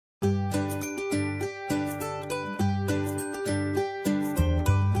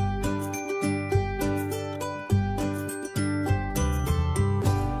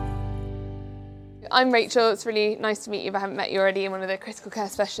I'm Rachel. It's really nice to meet you if I haven't met you already. I'm one of the critical care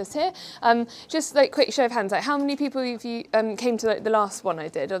specialists here. Just like quick show of hands, like how many people of you came to like, the last one I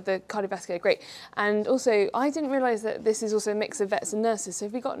did, of the cardiovascular? Great. And also, I didn't realise that this is also a mix of vets and nurses. So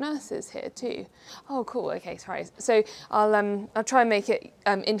have we got nurses here too? Oh, cool. Okay, sorry. So I'll try and make it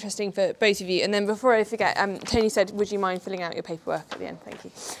interesting for both of you. And then before I forget, Tony said, would you mind filling out your paperwork at the end? Thank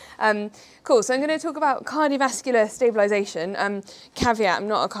you. Cool. So I'm going to talk about cardiovascular stabilisation. Caveat, I'm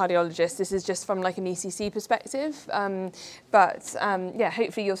not a cardiologist. This is just from like an ECC perspective. Yeah,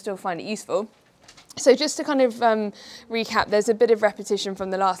 hopefully you'll still find it useful. So just to kind of recap, there's a bit of repetition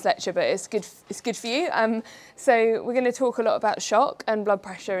from the last lecture, but it's good for you. So we're going to talk a lot about shock and blood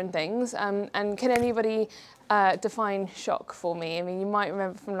pressure and things. And can anybody define shock for me? I mean, you might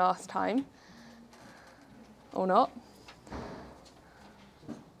remember from last time, or not.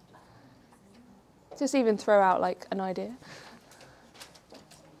 Just even throw out like an idea.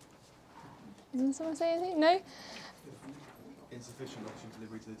 Didn't someone say anything? No? Insufficient oxygen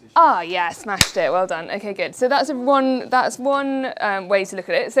delivery to the tissue. Ah, yeah, smashed it. Well done. Okay, good. So that's one way to look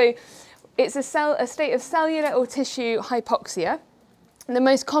at it. So it's a state of cellular or tissue hypoxia. And the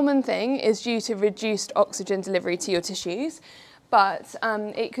most common thing is due to reduced oxygen delivery to your tissues. But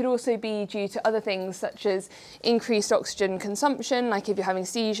it could also be due to other things such as increased oxygen consumption, like if you're having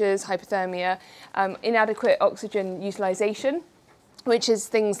seizures, hypothermia, inadequate oxygen utilisation, which is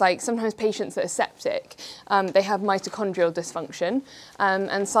things like sometimes patients that are septic, they have mitochondrial dysfunction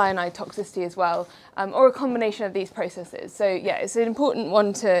and cyanide toxicity as well, or a combination of these processes. So yeah, it's an important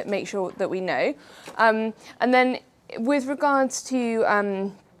one to make sure that we know. And then with regards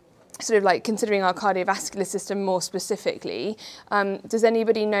to sort of like considering our cardiovascular system more specifically, does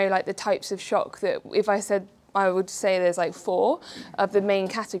anybody know like the types of shock that, if I said, I would say there's like 4 of the main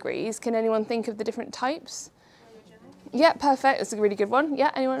categories. Can anyone think of the different types? Yeah, perfect. That's a really good one.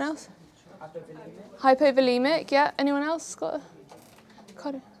 Yeah, anyone else? Hypovolemic. Yeah, anyone else got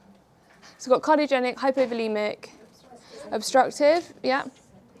so we've got cardiogenic, hypovolemic, obstructive. Yeah.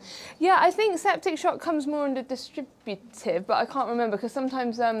 Yeah, I think septic shock comes more under distributive, but I can't remember because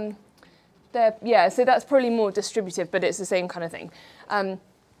sometimes so that's probably more distributive, but it's the same kind of thing.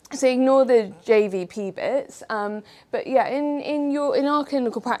 So ignore the JVP bits, but yeah, in our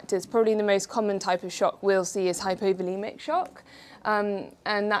clinical practice, probably the most common type of shock we'll see is hypovolemic shock, and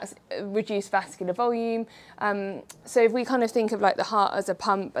that's reduced vascular volume. So if we kind of think of like the heart as a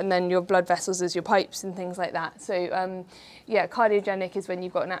pump and then your blood vessels as your pipes and things like that. So yeah, cardiogenic is when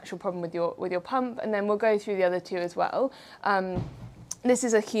you've got an actual problem with your pump, and then we'll go through the other 2 as well. This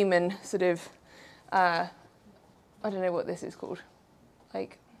is a human sort of, I don't know what this is called,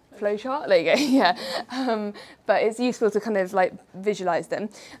 like flow chart, there you go, yeah. But it's useful to kind of like visualize them.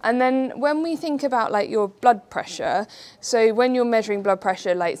 And then when we think about like your blood pressure, so when you're measuring blood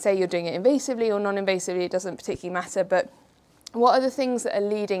pressure, like say you're doing it invasively or non-invasively, it doesn't particularly matter, but what are the things that are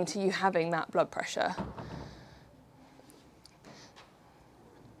leading to you having that blood pressure?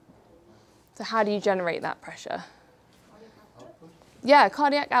 So how do you generate that pressure? Yeah,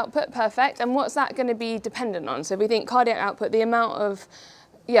 cardiac output, perfect. And what's that going to be dependent on? So if we think cardiac output, the amount of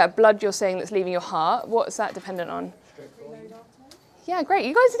blood you're saying that's leaving your heart, what's that dependent on? Yeah, great.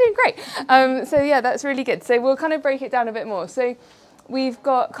 You guys are doing great. So yeah, that's really good. So we'll kind of break it down a bit more. So we've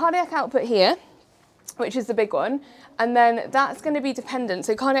got cardiac output here, which is the big one. And then that's going to be dependent.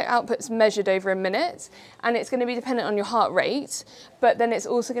 So cardiac output's measured over a minute, and it's going to be dependent on your heart rate. But then it's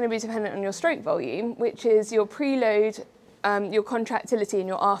also going to be dependent on your stroke volume, which is your preload, your contractility and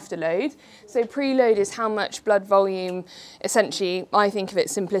your afterload. So preload is how much blood volume, essentially, I think of it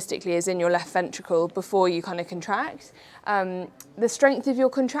simplistically as in your left ventricle before you kind of contract. The strength of your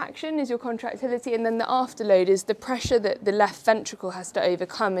contraction is your contractility, and then the afterload is the pressure that the left ventricle has to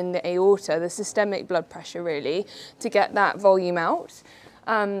overcome in the aorta, the systemic blood pressure really, to get that volume out.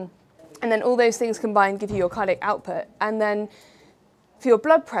 And then all those things combined give you your cardiac output. And then for your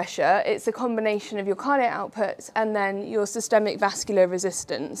blood pressure, it's a combination of your cardiac output and then your systemic vascular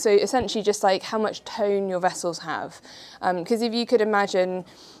resistance. So essentially just like how much tone your vessels have. Because if you could imagine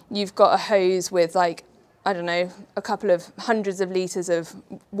you've got a hose with like, I don't know, a couple of hundreds of litres of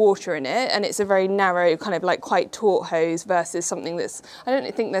water in it, and it's a very narrow kind of like quite taut hose versus something that's, I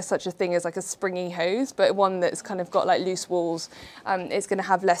don't think there's such a thing as like a springy hose, but one that's kind of got like loose walls, it's going to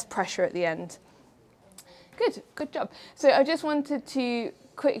have less pressure at the end. Good job. So I just wanted to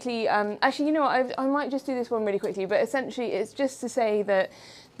quickly, actually, you know what, I might just do this one really quickly, but essentially it's just to say that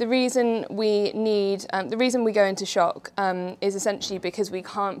the reason we need, the reason we go into shock is essentially because we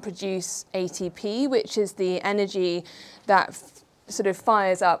can't produce ATP, which is the energy that sort of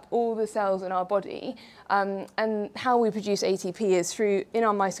fires up all the cells in our body. And how we produce ATP is through, in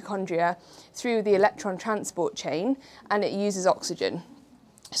our mitochondria, through the electron transport chain, and it uses oxygen.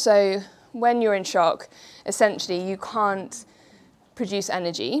 So when you're in shock, essentially you can't produce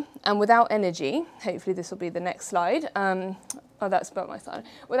energy, and without energy, hopefully this will be the next slide, oh, that's about my slide.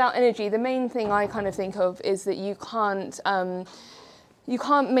 Without energy, the main thing I kind of think of is that you can't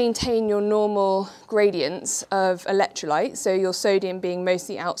maintain your normal gradients of electrolytes, so your sodium being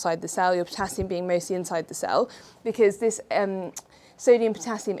mostly outside the cell, your potassium being mostly inside the cell, because this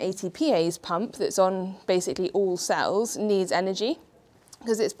sodium-potassium ATPase pump that's on basically all cells needs energy,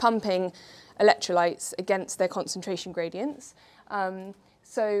 because it's pumping electrolytes against their concentration gradients.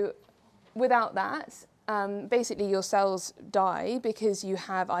 So without that, basically your cells die because you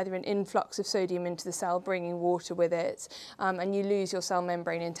have either an influx of sodium into the cell bringing water with it, and you lose your cell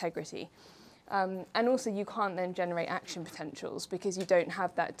membrane integrity. And also you can't then generate action potentials because you don't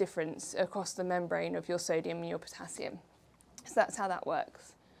have that difference across the membrane of your sodium and your potassium. So that's how that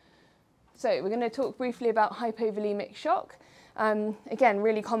works. So we're going to talk briefly about hypovolemic shock. Again,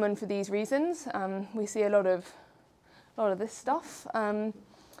 really common for these reasons. We see a lot of this stuff.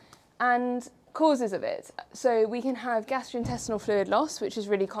 And causes of it. So we can have gastrointestinal fluid loss, which is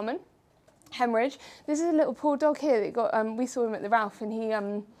really common. Hemorrhage. This is a little poor dog here that got, we saw him at the Ralph, and he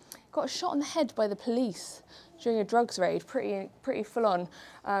got shot in the head by the police during a drugs raid, pretty full on.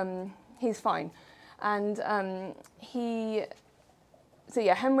 He's fine. And so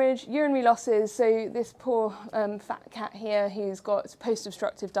yeah, hemorrhage, urinary losses. So this poor fat cat here who's got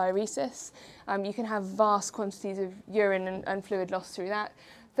post-obstructive diuresis. You can have vast quantities of urine and fluid loss through that.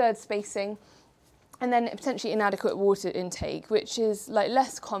 Third, spacing. And then potentially inadequate water intake, which is like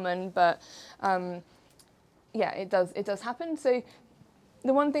less common, but yeah, it does happen. So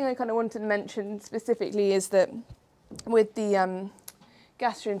the one thing I kind of wanted to mention specifically is that with the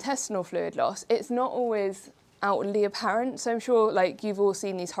gastrointestinal fluid loss, it's not always outwardly apparent. So I'm sure like you've all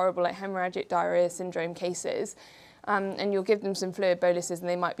seen these horrible like hemorrhagic diarrhea syndrome cases, and you'll give them some fluid boluses and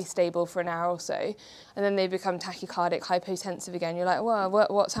they might be stable for an hour or so, and then they become tachycardic, hypotensive again. You're like, well,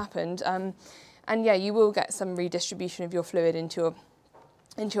 what's happened? And yeah, you will get some redistribution of your fluid into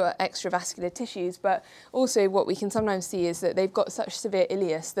your extravascular tissues, but also what we can sometimes see is that they've got such severe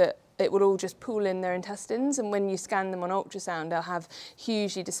ileus that it will all just pool in their intestines, and when you scan them on ultrasound, they'll have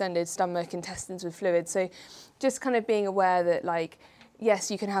hugely distended stomach, intestines with fluid. So just kind of being aware that, like,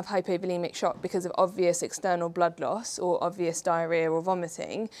 yes, you can have hypovolemic shock because of obvious external blood loss or obvious diarrhea or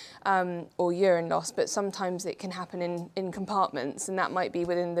vomiting, or urine loss, but sometimes it can happen in compartments, and that might be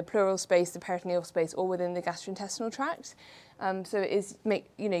within the pleural space, the peritoneal space, or within the gastrointestinal tract. So it is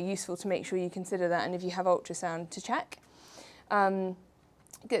useful to make sure you consider that, and if you have ultrasound, to check.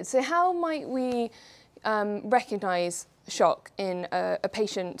 Good. So how might we recognise shock in a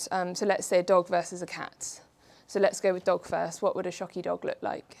patient? So let's say a dog versus a cat. So let's go with dog first. What would a shocky dog look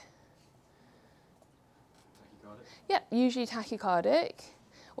like? Tachycardic? Yeah, usually tachycardic.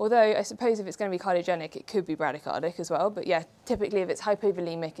 Although I suppose if it's going to be cardiogenic, it could be bradycardic as well. But yeah, typically if it's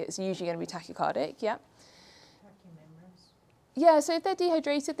hypovolemic, it's usually going to be tachycardic. Yeah. Yeah, so if they're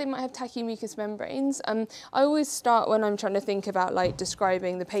dehydrated, they might have tachymucous membranes. I always start when I'm trying to think about like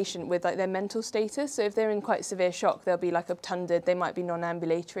describing the patient with like their mental status. So if they're in quite severe shock, they'll be like obtunded, they might be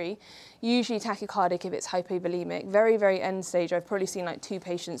non-ambulatory. Usually tachycardic if it's hypovolemic. Very, very end stage. I've probably seen like 2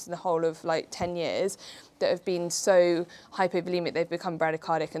 patients in the whole of like 10 years that have been so hypovolemic they've become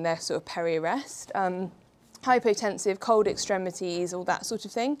bradycardic, and they're sort of peri-arrest. Hypotensive, cold extremities, all that sort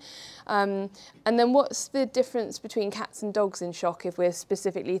of thing. And then what's the difference between cats and dogs in shock if we're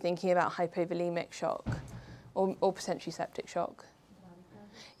specifically thinking about hypovolemic shock or potentially septic shock?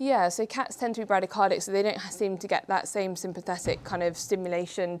 Yeah, so cats tend to be bradycardic, so they don't seem to get that same sympathetic kind of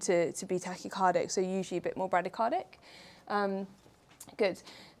stimulation to be tachycardic, so usually a bit more bradycardic. Good.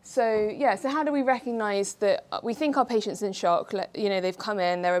 So yeah, so how do we recognise that we think our patient's in shock? You know, they've come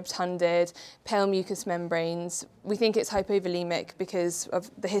in, they're obtunded, pale mucous membranes. We think it's hypovolemic because of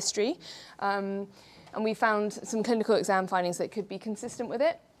the history. And we found some clinical exam findings that could be consistent with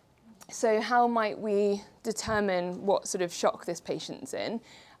it. So how might we determine what sort of shock this patient's in?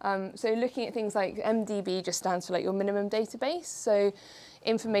 So looking at things like MDB just stands for like your minimum database. So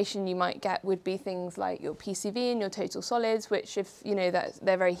information you might get would be things like your PCV and your total solids, which if you know that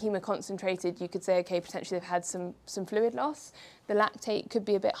they're very hemoconcentrated, you could say, okay, potentially they've had some fluid loss. The lactate could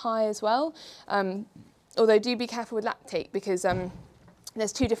be a bit high as well. Although do be careful with lactate because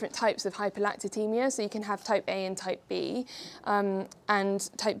there's 2 different types of hyperlactatemia, so you can have type A and type B, and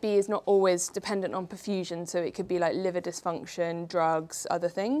type B is not always dependent on perfusion, so it could be like liver dysfunction, drugs, other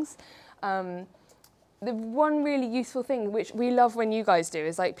things. the one really useful thing, which we love when you guys do,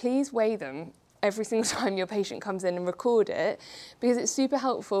 is like, please weigh them every single time your patient comes in and record it, because it's super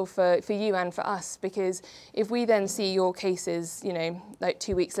helpful for you and for us, because if we then see your cases, you know, like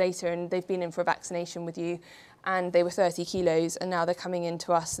 2 weeks later and they've been in for a vaccination with you and they were 30 kilos and now they're coming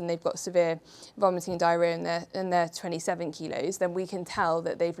into us and they've got severe vomiting and diarrhea and they're 27 kilos, then we can tell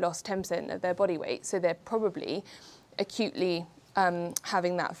that they've lost 10% of their body weight. So they're probably acutely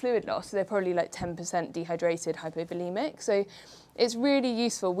having that fluid loss. So they're probably like 10% dehydrated, hypovolemic. So it's really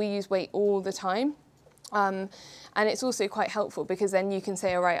useful. We use weight all the time. And it's also quite helpful because then you can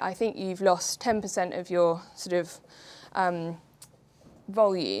say, all right, I think you've lost 10% of your sort of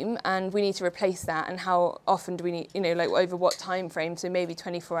volume and we need to replace that, and how often do we need, you know, like over what time frame, so maybe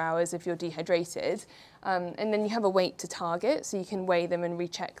 24 hours if you're dehydrated. And then you have a weight to target, so you can weigh them and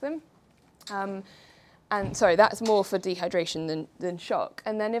recheck them. And sorry, that's more for dehydration than shock.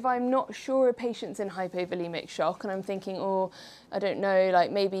 And then if I'm not sure a patient's in hypovolemic shock and I'm thinking, oh, I don't know,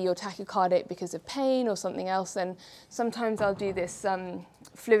 like maybe you're tachycardic because of pain or something else, then sometimes I'll do this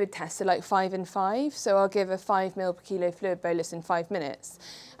fluid test, so like 5 and 5. So I'll give a 5 ml per kilo fluid bolus in 5 minutes.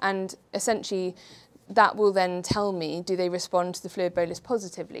 And essentially that will then tell me, do they respond to the fluid bolus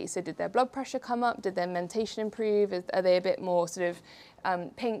positively? So did their blood pressure come up? Did their mentation improve? Are they a bit more sort of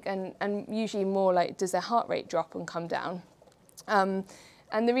pink, and usually more like, does their heart rate drop and come down? And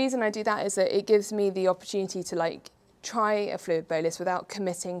the reason I do that is that it gives me the opportunity to like try a fluid bolus without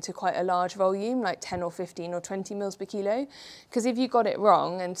committing to quite a large volume, like 10 or 15 or 20 mils per kilo. Because if you got it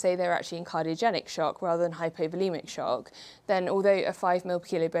wrong and say they're actually in cardiogenic shock rather than hypovolemic shock, then although a 5 mil per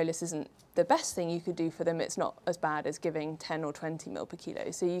kilo bolus isn't the best thing you could do for them, it's not as bad as giving 10 or 20 mil per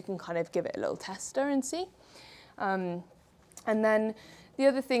kilo. So you can kind of give it a little tester and see. And then the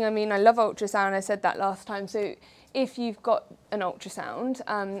other thing, I mean, I love ultrasound, I said that last time. So if you've got an ultrasound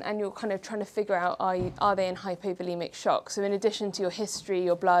and you're kind of trying to figure out, are they in hypovolemic shock? So in addition to your history,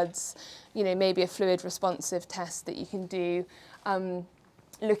 your bloods, you know, maybe a fluid responsive test that you can do,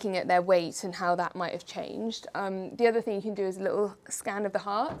 looking at their weight and how that might have changed. The other thing you can do is a little scan of the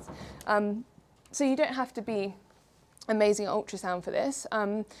heart. So you don't have to be amazing at ultrasound for this.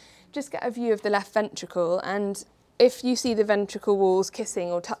 Just get a view of the left ventricle, and if you see the ventricle walls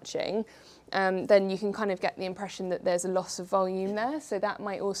kissing or touching, then you can kind of get the impression that there's a loss of volume there. So that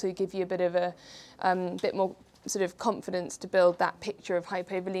might also give you a bit of a bit more sort of confidence to build that picture of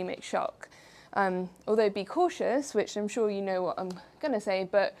hypovolemic shock. Although be cautious, which I'm sure you know what I'm going to say,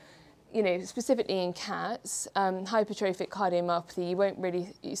 but you know, specifically in cats, hypertrophic cardiomyopathy, you won't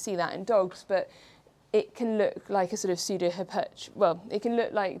really see that in dogs, but it can look like a sort of pseudo-hypertrophy. Well, it can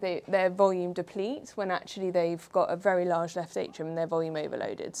look like their volume depletes when actually they've got a very large left atrium and their volume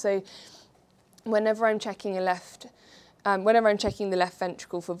overloaded. So whenever I'm checking the left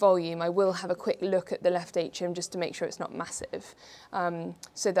ventricle for volume, I will have a quick look at the left atrium just to make sure it's not massive,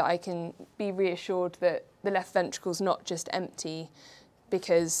 so that I can be reassured that the left ventricle's not just empty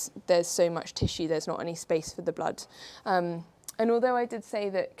because there's so much tissue, there's not any space for the blood. And although I did say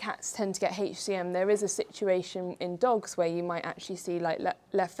that cats tend to get HCM, there is a situation in dogs where you might actually see like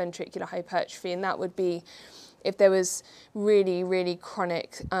left ventricular hypertrophy, and that would be if there was really, really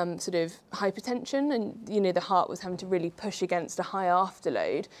chronic sort of hypertension and, you know, the heart was having to really push against a high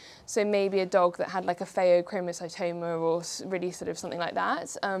afterload. So maybe a dog that had like a pheochromocytoma or really sort of something like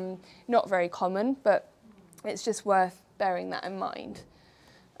that. Not very common, but it's just worth bearing that in mind.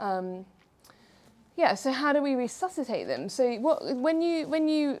 Yeah, so how do we resuscitate them? So when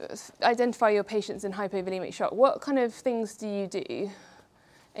you identify your patients in hypovolemic shock, what kind of things do you do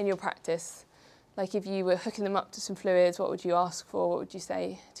in your practice? Like if you were hooking them up to some fluids, what would you ask for? What would you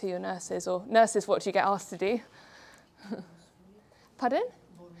say to your nurses? Or nurses, what do you get asked to do? Pardon?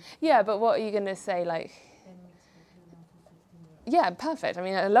 Yeah, but what are you going to say, like? Yeah, perfect. I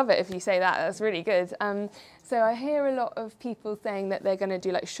mean, I love it if you say that. That's really good. So I hear a lot of people saying that they're going to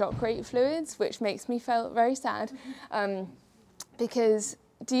do like shock rate fluids, which makes me feel very sad. Because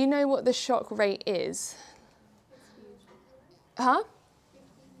do you know what the shock rate is? Huh?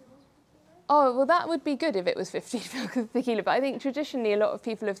 Oh, well, that would be good if it was 15 mils per kilo. But I think traditionally a lot of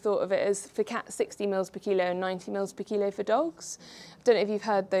people have thought of it as for cats 60 mils per kilo and 90 mils per kilo for dogs. I don't know if you've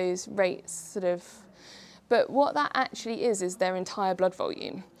heard those rates sort of. But what that actually is their entire blood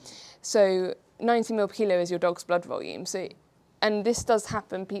volume. So 90 mil per kilo is your dog's blood volume. So, and this does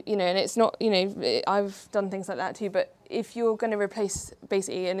happen, you know, and it's not, you know, I've done things like that too, but if you're going to replace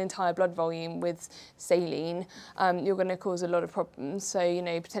basically an entire blood volume with saline, you're going to cause a lot of problems. So, you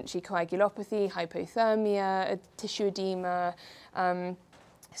know, potentially coagulopathy, hypothermia, tissue edema.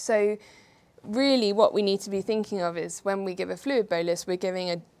 So really what we need to be thinking of is when we give a fluid bolus, we're giving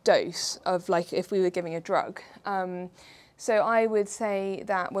dose of like if we were giving a drug. So I would say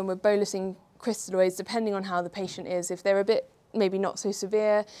that when we're bolusing crystalloids, depending on how the patient is, if they're a bit maybe not so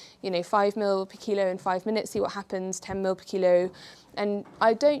severe, 5 ml per kilo in 5 minutes, see what happens, 10 ml per kilo. And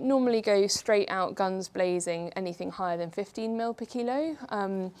I don't normally go straight out guns blazing anything higher than 15 ml per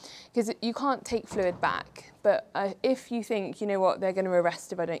kilo, because you can't take fluid back. But if you think, you know what, they're going to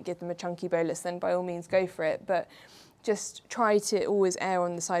arrest if I don't give them a chunky bolus, then by all means go for it. But just try to always err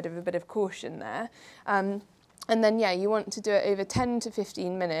on the side of a bit of caution there. And then, yeah, you want to do it over 10 to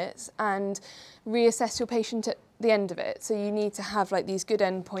 15 minutes and reassess your patient at the end of it. So you need to have like these good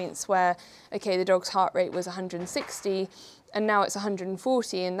endpoints where, okay, the dog's heart rate was 160 and now it's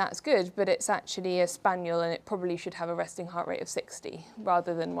 140 and that's good, but it's actually a spaniel and it probably should have a resting heart rate of 60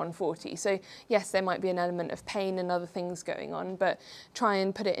 rather than 140. So yes, there might be an element of pain and other things going on, but try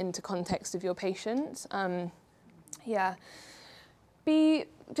and put it into context of your patient. Yeah.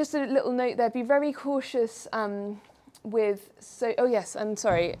 Just a little note there, be very cautious with, oh yes, I'm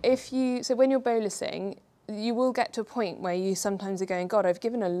sorry, so when you're bolusing, you will get to a point where you sometimes are going, God, I've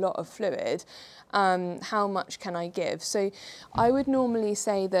given a lot of fluid, how much can I give? So I would normally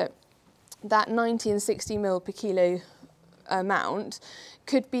say that 90 and 60 ml per kilo amount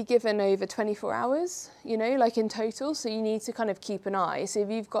could be given over 24 hours, like in total, so you need to kind of keep an eye. So if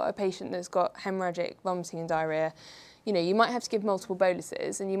you've got a patient that's got hemorrhagic vomiting and diarrhea, you might have to give multiple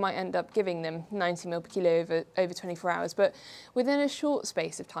boluses and you might end up giving them 90 ml per kilo over 24 hours, but within a short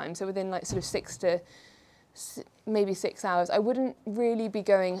space of time, so within like sort of 6 to maybe 6 hours, I wouldn't really be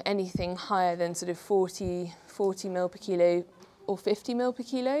going anything higher than sort of 40 ml per kilo or 50 ml per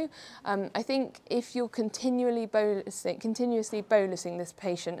kilo. I think if you're continuously bolusing this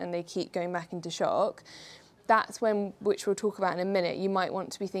patient and they keep going back into shock, that's when, which we'll talk about in a minute, you might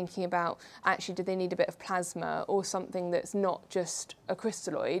want to be thinking about, actually, do they need a bit of plasma or something that's not just a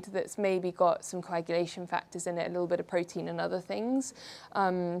crystalloid, that's maybe got some coagulation factors in it, a little bit of protein and other things.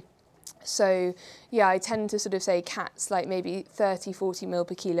 So yeah, I tend to sort of say cats, like maybe 30, 40 ml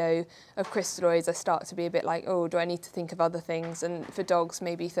per kilo of crystalloids, I start to be a bit like, oh, do I need to think of other things? And for dogs,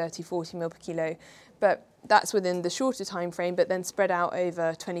 maybe 30, 40 ml per kilo. But that's within the shorter time frame, but then spread out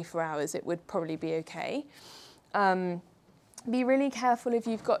over 24 hours, it would probably be okay. Be really careful if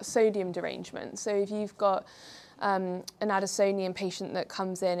you've got sodium derangement. So if you've got an Addisonian patient that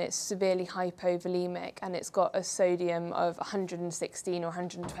comes in, it's severely hypovolemic and it's got a sodium of 116 or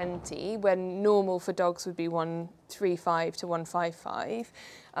 120, when normal for dogs would be 135 to 155.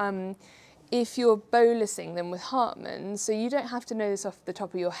 If you're bolusing them with Hartmann's, so you don't have to know this off the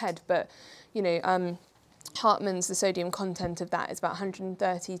top of your head, but Hartmann's, the sodium content of that is about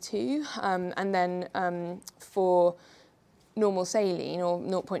 132, and then for normal saline or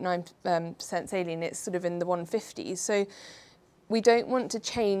 0.9% saline, it's sort of in the 150s. So we don't want to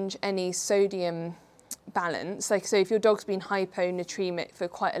change any sodium balance. So if your dog's been hyponatremic for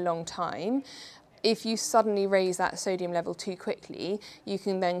quite a long time, if you suddenly raise that sodium level too quickly, you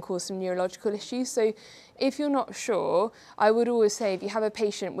can then cause some neurological issues. So if you're not sure, I would always say if you have a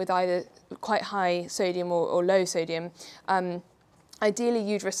patient with either quite high sodium or low sodium, ideally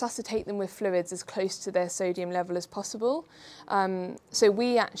you'd resuscitate them with fluids as close to their sodium level as possible. So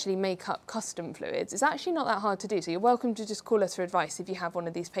we actually make up custom fluids. It's actually not that hard to do, so you're welcome to just call us for advice if you have one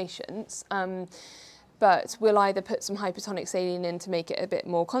of these patients. But we'll either put some hypertonic saline in to make it a bit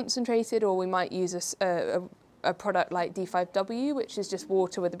more concentrated, or we might use a product like D5W, which is just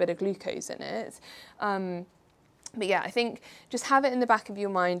water with a bit of glucose in it. But yeah, I think just have it in the back of your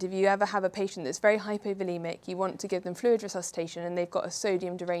mind. If you ever have a patient that's very hypovolemic, you want to give them fluid resuscitation and they've got a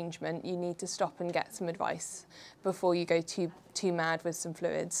sodium derangement, you need to stop and get some advice before you go too mad with some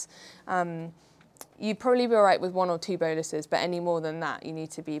fluids. You'd probably be all right with 1 or 2 boluses, but any more than that, you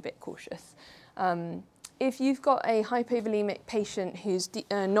need to be a bit cautious. If you've got a hypovolemic patient who's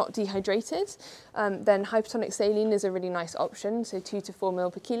not dehydrated, then hypertonic saline is a really nice option, so 2 to 4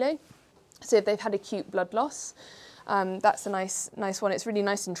 ml per kilo. So if they've had acute blood loss, that's a nice one. It's really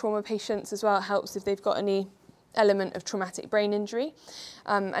nice in trauma patients as well. It helps if they've got any element of traumatic brain injury.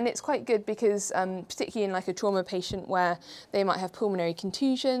 And it's quite good because particularly in like a trauma patient where they might have pulmonary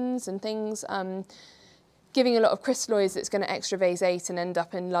contusions and things, giving a lot of crystalloids that's going to extravasate and end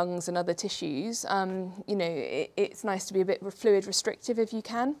up in lungs and other tissues, it's nice to be a bit fluid restrictive if you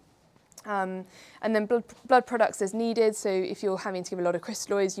can. And then blood products as needed, so if you're having to give a lot of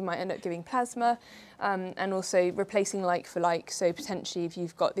crystalloids, you might end up giving plasma, and also replacing like for like, so potentially if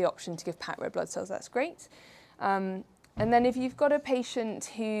you've got the option to give packed red blood cells, that's great. And then if you've got a patient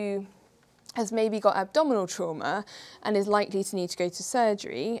who has maybe got abdominal trauma and is likely to need to go to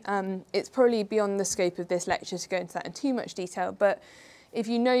surgery, it's probably beyond the scope of this lecture to go into that in too much detail, but if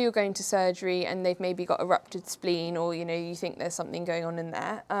you know you're going to surgery and they've maybe got a ruptured spleen, or you think there's something going on in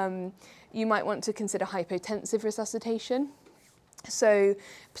there, you might want to consider hypotensive resuscitation. So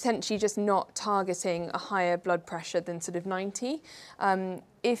potentially just not targeting a higher blood pressure than sort of 90.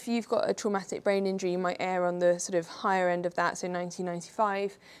 If you've got a traumatic brain injury, you might err on the sort of higher end of that, so 90,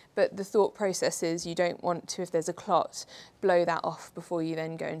 95. But the thought process is you don't want to, if there's a clot, blow that off before you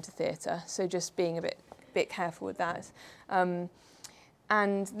then go into theatre. So just being a bit careful with that.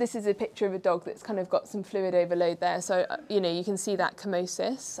 And this is a picture of a dog that's kind of got some fluid overload there. So, you can see that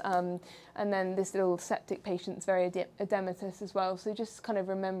chemosis. And then this little septic patient's very edematous as well. So just kind of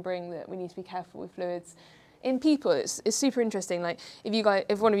remembering that we need to be careful with fluids. In people, it's super interesting. Like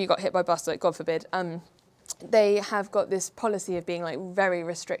if one of you got hit by a bus, like God forbid, they have got this policy of being like very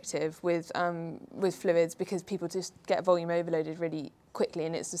restrictive with fluids, because people just get volume overloaded really quickly,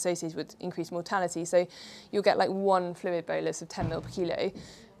 and it's associated with increased mortality. So you'll get like 1 fluid bolus of 10 ml per kilo,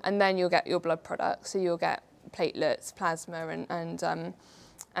 and then you'll get your blood products. So you'll get platelets, plasma,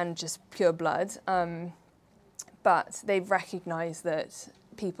 and just pure blood. But they've recognised that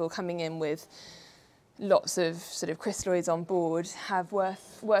people coming in with lots of sort of crystalloids on board have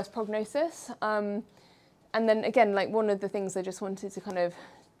worse prognosis. And then again, like one of the things I just wanted to kind of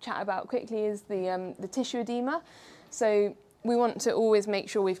chat about quickly is the tissue edema. So we want to always make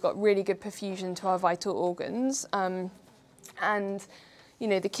sure we've got really good perfusion to our vital organs. And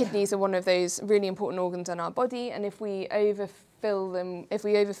the kidneys are one of those really important organs in our body. And if we overfill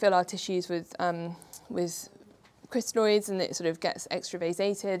our tissues with crystalloids and it sort of gets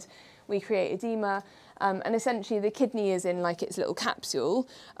extravasated, we create edema. And essentially the kidney is in like its little capsule,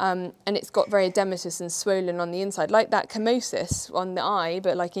 and it's got very edematous and swollen on the inside, like that chemosis on the eye,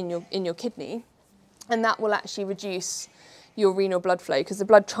 but like in your kidney. And that will actually reduce your renal blood flow, because the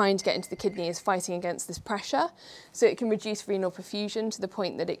blood trying to get into the kidney is fighting against this pressure. So it can reduce renal perfusion to the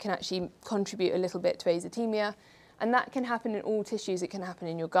point that it can actually contribute a little bit to azotemia. And that can happen in all tissues. It can happen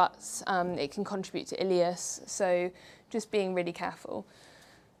in your guts. It can contribute to ileus. So just being really careful.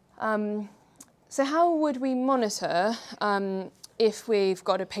 So how would we monitor if we've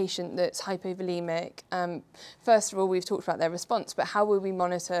got a patient that's hypovolemic? First of all, we've talked about their response, but how would we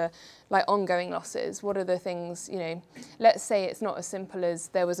monitor like ongoing losses? What are the things, let's say it's not as simple as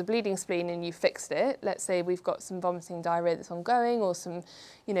there was a bleeding spleen and you fixed it. Let's say we've got some vomiting diarrhea that's ongoing, or some,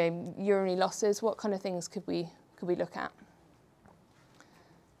 urinary losses. What kind of things could we look at?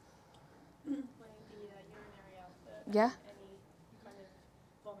 Like the urinary output. Yeah. Way.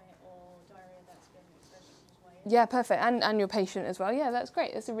 Yeah, perfect. And your patient as well. Yeah, that's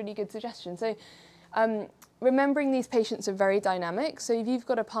great. That's a really good suggestion. So remembering these patients are very dynamic. So if you've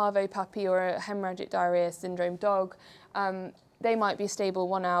got a parvo puppy or a hemorrhagic diarrhea syndrome dog, they might be stable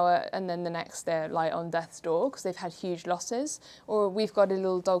 1 hour and then the next they're like on death's door because they've had huge losses. Or we've got a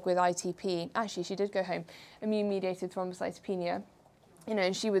little dog with ITP. Actually, she did go home. Immune-mediated thrombocytopenia.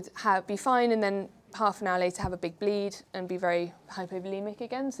 And she would be fine, and then half an hour later have a big bleed and be very hypovolemic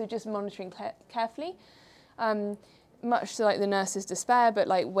again. So just monitoring carefully. Much to like the nurse's despair, but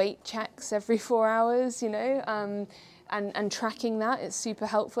like weight checks every 4 hours, and tracking that, it's super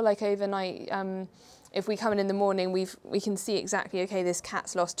helpful. Like overnight, if we come in the morning, we can see exactly, okay, this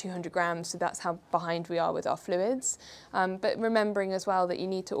cat's lost 200 grams, so that's how behind we are with our fluids. But remembering as well that you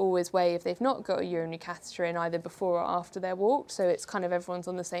need to always weigh if they've not got a urinary catheter in either before or after they're walked, so it's kind of everyone's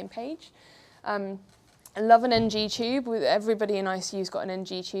on the same page. I love an NG tube. Everybody in ICU's got an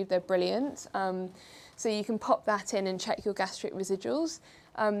NG tube, they're brilliant. So you can pop that in and check your gastric residuals.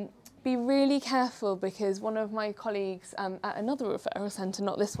 Be really careful, because one of my colleagues at another referral centre,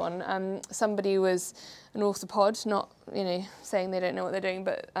 not this one, somebody was an orthopod, not saying they don't know what they're doing,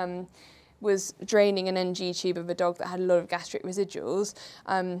 but was draining an NG tube of a dog that had a lot of gastric residuals.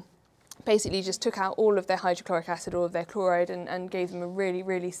 Basically just took out all of their hydrochloric acid, all of their chloride, and gave them a really,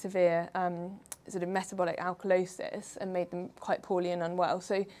 really severe sort of metabolic alkalosis and made them quite poorly and unwell.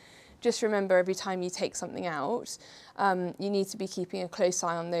 So just remember, every time you take something out, you need to be keeping a close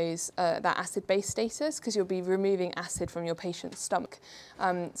eye on those that acid-base status, because you'll be removing acid from your patient's stomach.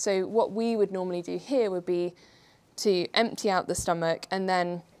 So what we would normally do here would be to empty out the stomach and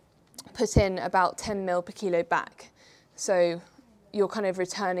then put in about 10 ml per kilo back. So you're kind of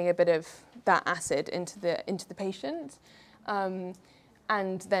returning a bit of that acid into the patient,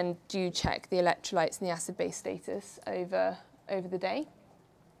 and then do check the electrolytes and the acid-base status over the day.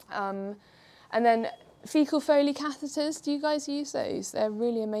 And then fecal Foley catheters, do you guys use those? They're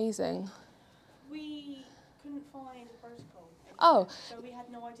really amazing. We couldn't find a protocol. Oh. So we had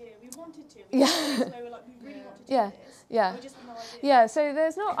no idea. We wanted to. Yeah. We were like, we really want to do this. Yeah. We just had no idea. Yeah, so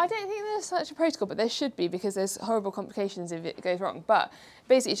there's not, I don't think there's such a protocol, but there should be because there's horrible complications if it goes wrong. But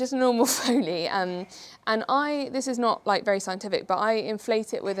basically it's just a normal Foley. And this is not like very scientific, but I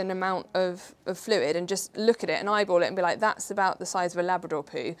inflate it with an amount of fluid and just look at it and eyeball it and be like, that's about the size of a Labrador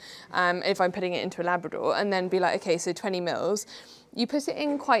poo, if I'm putting it into a Labrador, and then be like, okay, so 20 mils. You put it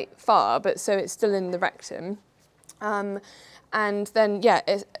in quite far, but so it's still in the rectum. And then, yeah,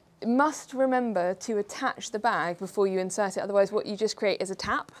 it must remember to attach the bag before you insert it. Otherwise, what you just create is a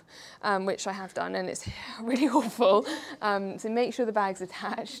tap, which I have done, and it's really awful. So make sure the bag's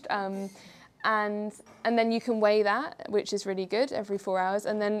attached. And then you can weigh that, which is really good, every 4 hours.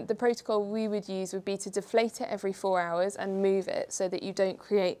 And then the protocol we would use would be to deflate it every 4 hours and move it so that you don't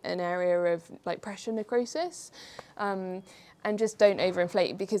create an area of like pressure necrosis. And just don't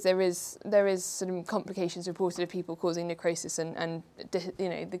overinflate, because there is some complications reported of people causing necrosis and you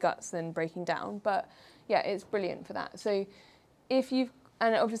know, the guts then breaking down. But yeah, it's brilliant for that. So if you've,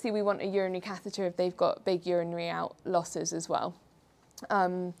 and obviously we want a urinary catheter if they've got big urinary out losses as well.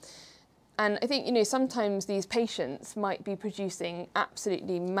 And I think, you know, sometimes these patients might be producing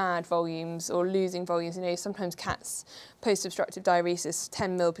absolutely mad volumes or losing volumes. You know, sometimes cats post-obstructive diuresis,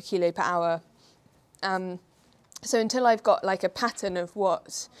 10 ml per kilo per hour. So until I've got like a pattern of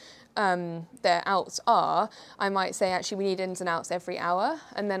what their outs are, I might say, actually, we need ins and outs every hour.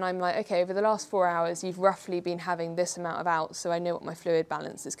 And then I'm like, okay, over the last 4 hours, you've roughly been having this amount of outs, so I know what my fluid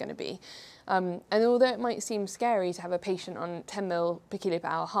balance is going to be. And although it might seem scary to have a patient on 10 ml per kilo per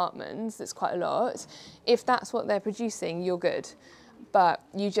hour Hartmann's, that's quite a lot, if that's what they're producing, you're good. But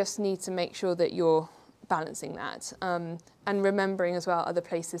you just need to make sure that you're balancing that. And remembering as well other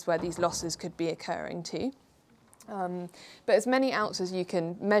places where these losses could be occurring too. But as many outs as you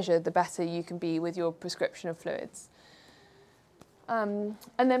can measure, the better you can be with your prescription of fluids. And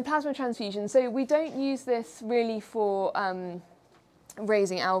then plasma transfusion. So we don't use this really for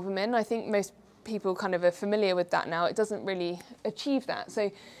raising albumin. I think most people kind of are familiar with that now. It doesn't really achieve that. So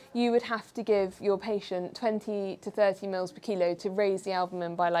you would have to give your patient 20 to 30 mils per kilo to raise the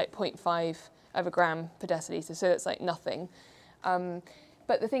albumin by like 0.5 of a gram per deciliter. So it's like nothing.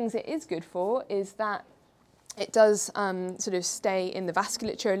 But the things it is good for is that it does sort of stay in the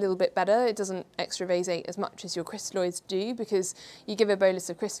vasculature a little bit better. It doesn't extravasate as much as your crystalloids do, because you give a bolus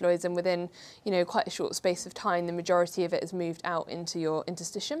of crystalloids and within, you know, quite a short space of time, the majority of it has moved out into your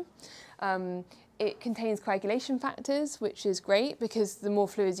interstitium. It contains coagulation factors, which is great because the more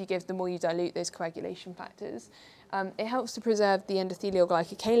fluids you give, the more you dilute those coagulation factors. It helps to preserve the endothelial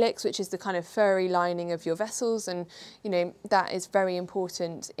glycocalyx, which is the kind of furry lining of your vessels, and you know that is very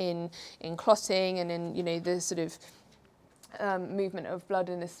important in clotting and in, you know, the sort of movement of blood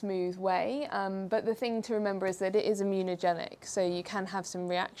in a smooth way. But the thing to remember is that it is immunogenic, so you can have some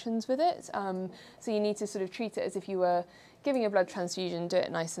reactions with it. So you need to sort of treat it as if you were giving a blood transfusion, do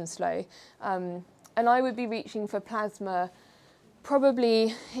it nice and slow. And I would be reaching for plasma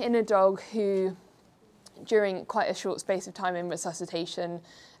probably in a dog who, during quite a short space of time in resuscitation,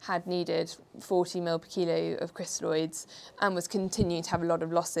 had needed 40 ml per kilo of crystalloids and was continuing to have a lot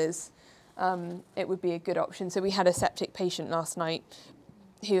of losses. It would be a good option. So we had a septic patient last night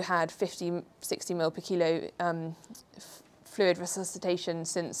who had 50, 60 ml per kilo fluid resuscitation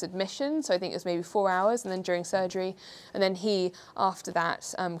since admission. So I think it was maybe 4 hours, and then during surgery. And then he, after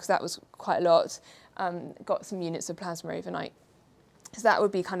that, because that was quite a lot, got some units of plasma overnight. So that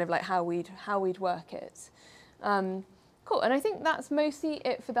would be kind of like how we'd work it. Cool, and I think that's mostly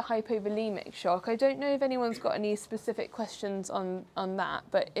it for the hypovolemic shock. I don't know if anyone's got any specific questions on that,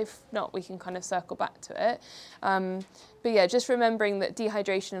 but if not, we can kind of circle back to it. But yeah, just remembering that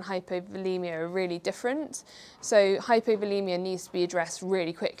dehydration and hypovolemia are really different. So hypovolemia needs to be addressed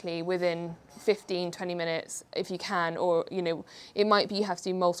really quickly within 15, 20 minutes if you can, or you know, it might be you have to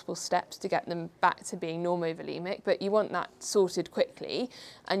do multiple steps to get them back to being normovolemic, but you want that sorted quickly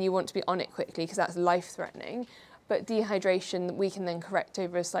and you want to be on it quickly because that's life-threatening. But dehydration, we can then correct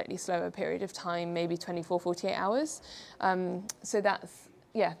over a slightly slower period of time, maybe 24, 48 hours. So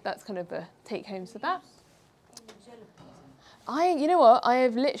that's kind of the take home to that. You know what, I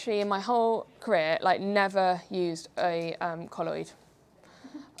have literally in my whole career, like never used a colloid.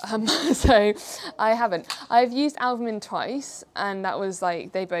 So I haven't. I've used albumin twice, and that was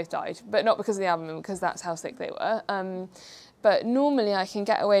like, they both died, but not because of the albumin, because that's how sick they were. But normally I can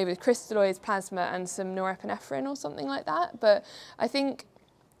get away with crystalloids, plasma, and some norepinephrine or something like that. But I think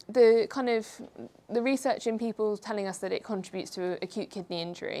the research in people telling us that it contributes to acute kidney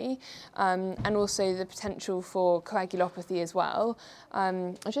injury, and also the potential for coagulopathy as well.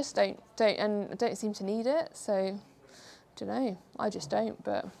 I just don't seem to need it. So don't know, I just don't,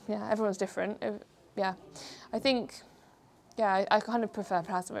 but yeah, everyone's different. Yeah, I think, yeah, I kind of prefer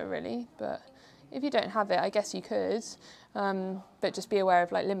plasma really, but if you don't have it, I guess you could, but just be aware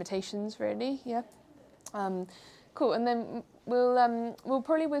of like limitations really, yeah. Cool, and then we'll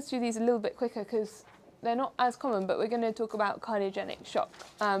probably whiz through these a little bit quicker because they're not as common, but we're going to talk about cardiogenic shock.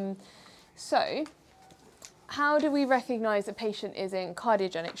 So, how do we recognise a patient is in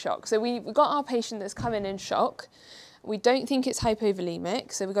cardiogenic shock? So we've got our patient that's come in shock. We don't think it's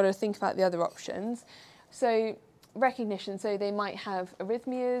hypovolemic, so we've got to think about the other options. So recognition, so they might have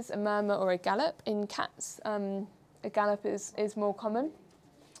arrhythmias, a murmur or a gallop in cats. A gallop is more common.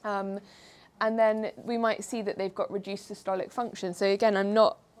 And then we might see that they've got reduced systolic function. So again, I'm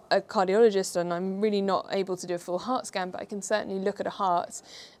not a cardiologist and I'm really not able to do a full heart scan, but I can certainly look at a heart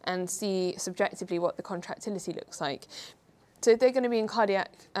and see subjectively what the contractility looks like. So if they're going to be in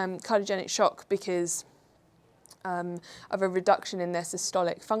cardiogenic shock because of a reduction in their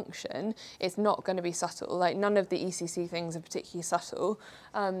systolic function, it's not going to be subtle. Like none of the ECC things are particularly subtle.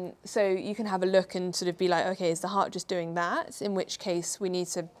 So you can have a look and sort of be like, okay, is the heart just doing that? In which case we need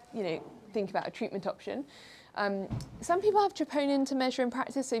to, think about a treatment option. Some people have troponin to measure in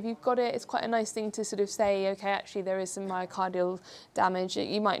practice, so if you've got it, it's quite a nice thing to sort of say, okay, actually there is some myocardial damage.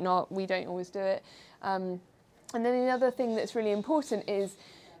 You might not, we don't always do it. And then the other thing that's really important is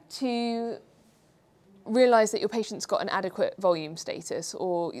to realise that your patient's got an adequate volume status,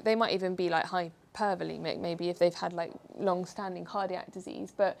 or they might even be like hypervolemic, maybe if they've had like long-standing cardiac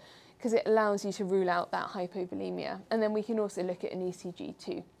disease, but because it allows you to rule out that hypovolemia. And then we can also look at an ECG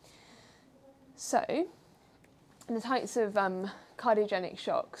too. So, the types of cardiogenic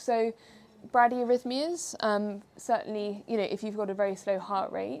shock. So, bradyarrhythmias, certainly, if you've got a very slow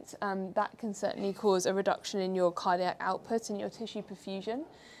heart rate, that can certainly cause a reduction in your cardiac output and your tissue perfusion.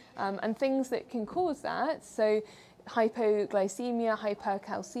 And things that can cause that, so hypoglycemia,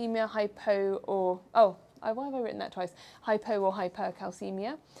 hypercalcemia, why have I written that twice? Hypo or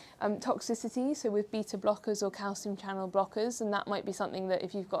hypercalcemia. Toxicity, so with beta blockers or calcium channel blockers, and that might be something that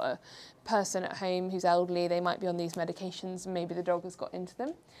if you've got a person at home who's elderly, they might be on these medications and maybe the dog has got into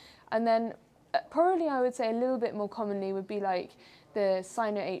them. And then probably I would say a little bit more commonly would be like the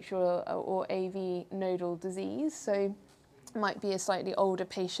sinoatrial or AV nodal disease. So it might be a slightly older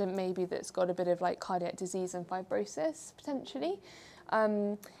patient maybe that's got a bit of like cardiac disease and fibrosis potentially.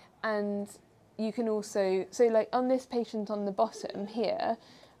 And you can also, so like on this patient on the bottom here,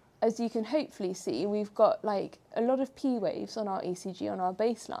 as you can hopefully see, we've got like a lot of P waves on our ECG on our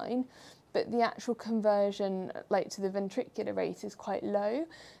baseline, but the actual conversion like to the ventricular rate is quite low.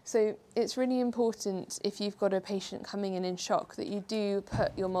 So it's really important if you've got a patient coming in shock that you do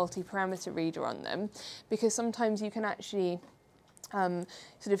put your multi-parameter reader on them, because sometimes you can actually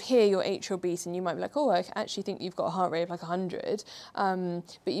sort of hear your atrial beat and you might be like, oh, I actually think you've got a heart rate of like 100,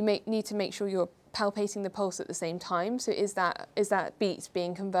 but you need to make sure you're palpating the pulse at the same time. So is that beat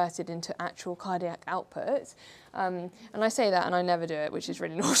being converted into actual cardiac output? And I say that and I never do it, which is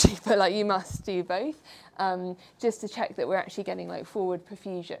really naughty, but like you must do both, just to check that we're actually getting like forward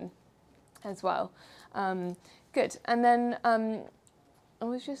perfusion as well. Good, and then I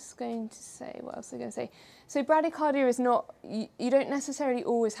was just going to say, what else was I going to say? So bradycardia is not, you don't necessarily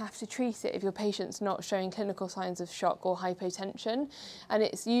always have to treat it if your patient's not showing clinical signs of shock or hypotension. And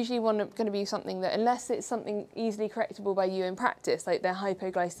it's usually going to be something that, unless it's something easily correctable by you in practice, like they're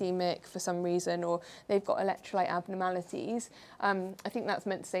hypoglycemic for some reason, or they've got electrolyte abnormalities, I think that's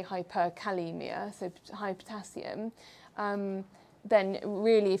meant to say hyperkalemia, so high potassium, then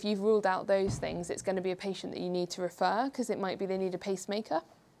really if you've ruled out those things, it's going to be a patient that you need to refer, because it might be they need a pacemaker,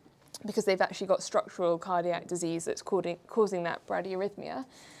 because they've actually got structural cardiac disease that's causing that bradyarrhythmia.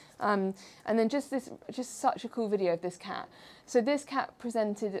 And then just such a cool video of this cat. So this cat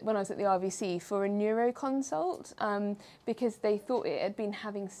presented when I was at the RVC for a neuroconsult, because they thought it had been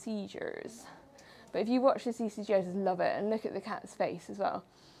having seizures. But if you watch this ECG, I just love it, and look at the cat's face as well.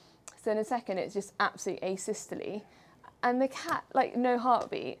 So in a second, it's just absolute asystole. And the cat, like, no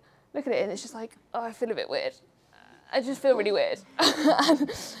heartbeat. Look at it, and it's just like, oh, I feel a bit weird. I just feel really weird. And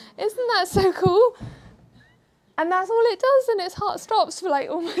isn't that so cool? And that's all it does, and its heart stops for like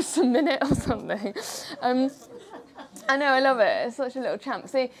almost a minute or something. I know, I love it. It's such a little champ.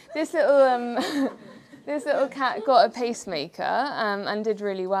 So this little cat got a pacemaker and did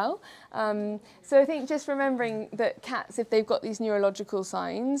really well. So I think just remembering that cats, if they've got these neurological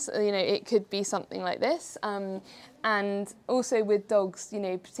signs, it could be something like this. And also with dogs,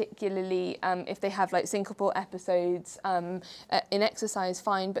 particularly if they have like syncopal episodes in exercise,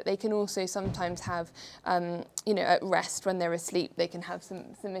 fine, but they can also sometimes have, at rest when they're asleep, they can have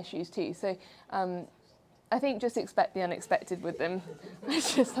some issues too. So I think just expect the unexpected with them.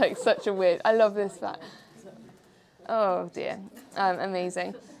 It's just like such a weird, I love this fact. Oh dear,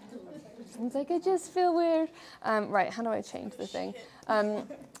 amazing. It's like, I just feel weird. Right, how do I change the thing?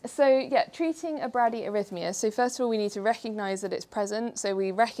 So yeah, treating a bradyarrhythmia. So first of all, we need to recognise that it's present. So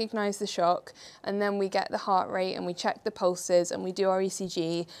we recognise the shock, and then we get the heart rate and we check the pulses and we do our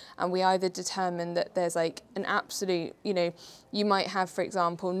ECG, and we either determine that there's like an absolute, you know, you might have, for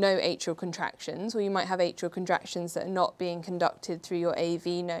example, no atrial contractions, or you might have atrial contractions that are not being conducted through your AV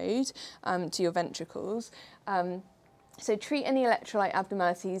node to your ventricles. So treat any electrolyte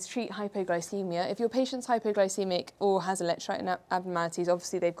abnormalities, treat hypoglycemia. If your patient's hypoglycemic or has electrolyte abnormalities,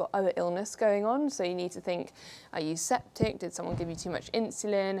 obviously they've got other illness going on. So you need to think, are you septic? Did someone give you too much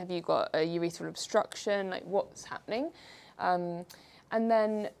insulin? Have you got a urethral obstruction? Like, what's happening? And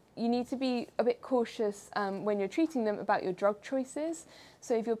then you need to be a bit cautious when you're treating them about your drug choices.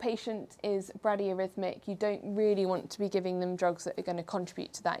 So if your patient is bradyarrhythmic, you don't really want to be giving them drugs that are going to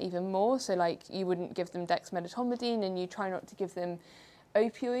contribute to that even more. So like, you wouldn't give them dexmedetomidine, and you try not to give them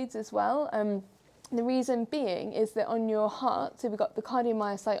opioids as well. The reason being is that on your heart, so we've got the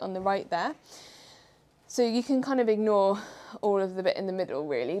cardiomyocyte on the right there. So you can kind of ignore all of the bit in the middle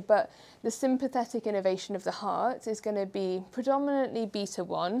really, but the sympathetic innervation of the heart is going to be predominantly beta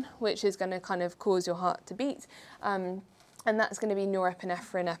 1, which is going to kind of cause your heart to beat. And that's going to be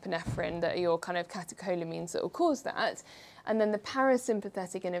norepinephrine, epinephrine, that are your kind of catecholamines that will cause that. And then the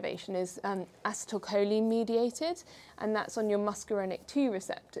parasympathetic innervation is acetylcholine mediated, and that's on your muscarinic 2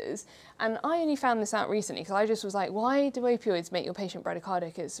 receptors. And I only found this out recently because I just was like, why do opioids make your patient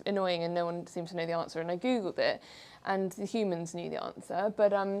bradycardic? It's annoying and no one seems to know the answer. And I Googled it, and the humans knew the answer.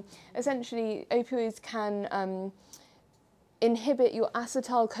 But essentially, opioids can inhibit your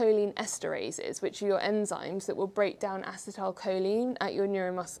acetylcholine esterases, which are your enzymes that will break down acetylcholine at your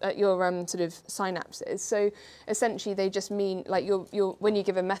sort of synapses. So essentially, they just mean like when you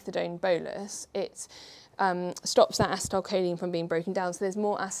give a methadone bolus, it stops that acetylcholine from being broken down. So there's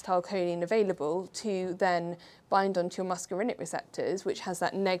more acetylcholine available to then bind onto your muscarinic receptors, which has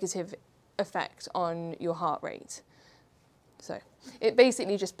that negative effect on your heart rate. So it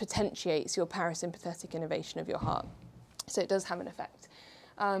basically just potentiates your parasympathetic innervation of your heart. So it does have an effect.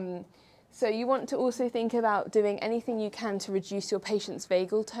 So you want to also think about doing anything you can to reduce your patient's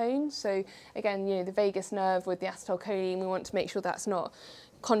vagal tone. So again, you know, the vagus nerve with the acetylcholine, we want to make sure that's not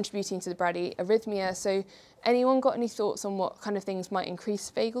contributing to the bradyarrhythmia. So anyone got any thoughts on what kind of things might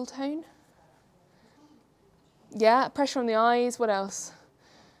increase vagal tone? Yeah, pressure on the eyes, what else?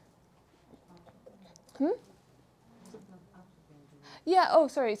 Yeah, oh,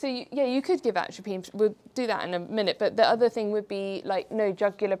 sorry. So, you could give atropine. We'll do that in a minute. But the other thing would be, like, no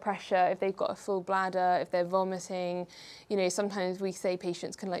jugular pressure, if they've got a full bladder, if they're vomiting. You know, sometimes we say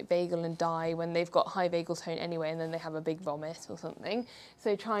patients can, like, vagal and die when they've got high vagal tone anyway, and then they have a big vomit or something.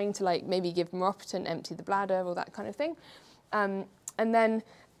 So trying to, like, maybe give meropitant, empty the bladder, or that kind of thing. And then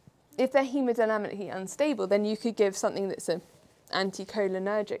if they're hemodynamically unstable, then you could give something that's an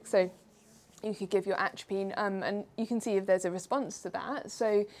anticholinergic. So you could give your atropine, and you can see if there's a response to that.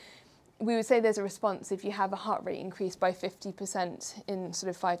 So we would say there's a response if you have a heart rate increase by 50% in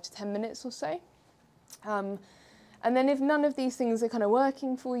sort of 5 to 10 minutes or so. And then if none of these things are kind of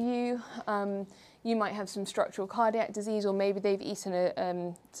working for you, you might have some structural cardiac disease, or maybe they've eaten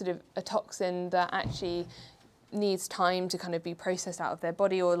a sort of a toxin that actually needs time to kind of be processed out of their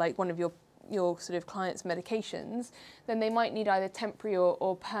body, or like one of your sort of client's medications, then they might need either temporary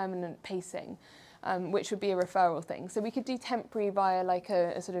or permanent pacing, which would be a referral thing. So we could do temporary via like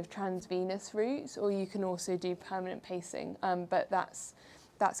a sort of transvenous route, or you can also do permanent pacing, but that's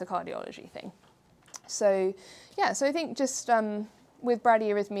a cardiology thing. So yeah, so I think just with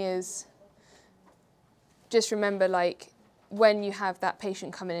bradyarrhythmias, just remember, like, when you have that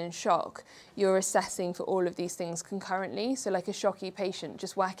patient come in shock, you're assessing for all of these things concurrently. So like a shocky patient,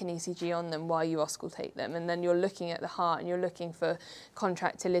 just whack an ECG on them while you auscultate them, and then you're looking at the heart and you're looking for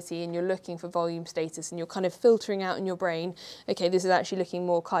contractility and you're looking for volume status, and you're kind of filtering out in your brain, okay, this is actually looking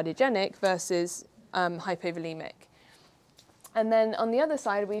more cardiogenic versus hypovolemic. And then on the other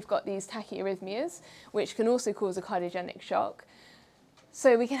side, we've got these tachyarrhythmias, which can also cause a cardiogenic shock.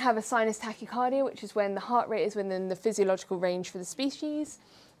 So we can have a sinus tachycardia, which is when the heart rate is within the physiological range for the species.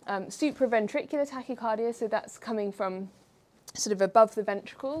 Supraventricular tachycardia, so that's coming from sort of above the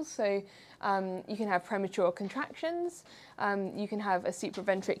ventricles. So you can have premature contractions. You can have a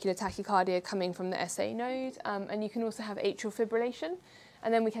supraventricular tachycardia coming from the SA node. And you can also have atrial fibrillation.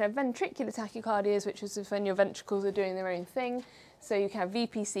 And then we can have ventricular tachycardias, which is when your ventricles are doing their own thing. So you can have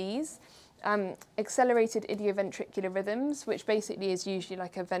VPCs. Accelerated idioventricular rhythms, which basically is usually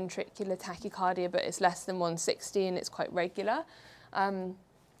like a ventricular tachycardia, but it's less than 160 and it's quite regular.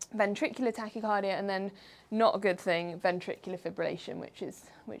 Ventricular tachycardia, and then not a good thing, ventricular fibrillation, which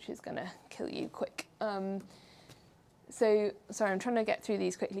is going to kill you quick. So sorry, I'm trying to get through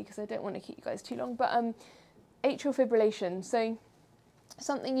these quickly because I don't want to keep you guys too long. But atrial fibrillation, so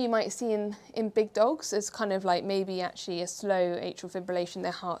something you might see in big dogs is kind of like maybe actually a slow atrial fibrillation.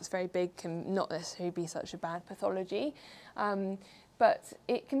 Their heart's very big, can not necessarily be such a bad pathology. But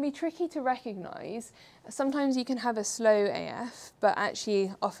it can be tricky to recognise. Sometimes you can have a slow AF, but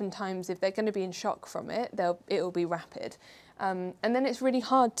actually oftentimes if they're going to be in shock from it, it'll be rapid. And then it's really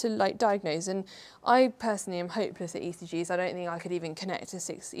hard to like diagnose. And I personally am hopeless at ECGs. I don't think I could even connect a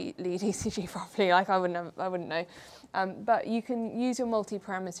 6-lead ECG properly. Like I wouldn't know. But you can use your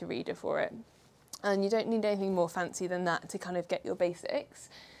multi-parameter reader for it. And you don't need anything more fancy than that to kind of get your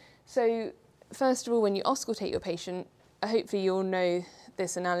basics. So first of all, when you auscultate your patient, hopefully you'll know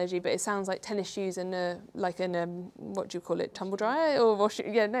this analogy, but it sounds like tennis shoes in a what do you call it, tumble dryer or wash?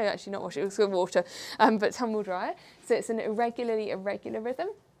 Yeah, no, actually not wash it, it's called water, but tumble dryer. So it's an irregular rhythm.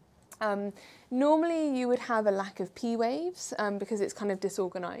 Normally you would have a lack of P waves because it's kind of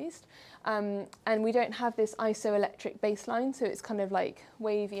disorganized, and we don't have this isoelectric baseline, so it's kind of like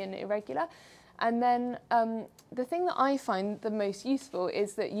wavy and irregular. And then the thing that I find the most useful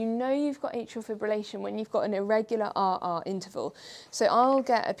is that you know you've got atrial fibrillation when you've got an irregular RR interval. So I'll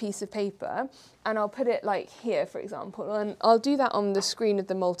get a piece of paper and I'll put it like here, for example, and I'll do that on the screen of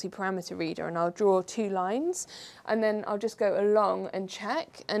the multi-parameter reader, and I'll draw 2 lines, and then I'll just go along and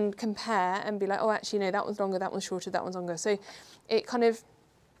check and compare and be like, oh, actually, no, that one's longer, that one's shorter, that one's longer. So it kind of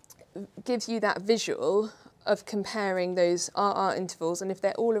gives you that visual of comparing those RR intervals, and if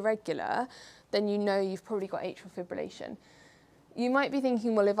they're all irregular, then you know you've probably got atrial fibrillation. You might be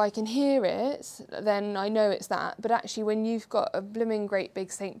thinking, well, if I can hear it, then I know it's that. But actually, when you've got a blooming great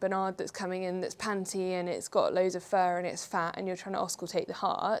big St. Bernard that's coming in that's panty and it's got loads of fur and it's fat and you're trying to auscultate the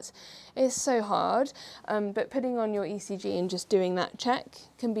heart, it's so hard. But putting on your ECG and just doing that check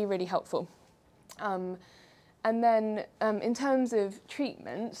can be really helpful. And then in terms of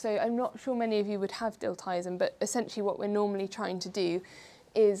treatment, so I'm not sure many of you would have diltiazem, but essentially what we're normally trying to do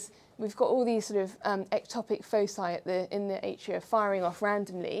is we've got all these sort of ectopic foci in the atria firing off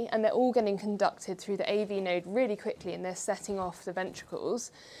randomly, and they're all getting conducted through the AV node really quickly, and they're setting off the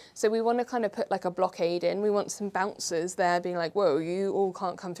ventricles. So we want to kind of put like a blockade in. We want some bouncers there being like, whoa, you all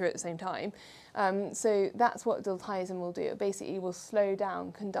can't come through at the same time. So that's what diltiazem will do. It basically will slow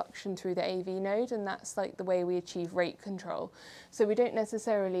down conduction through the AV node, and that's like the way we achieve rate control. So we don't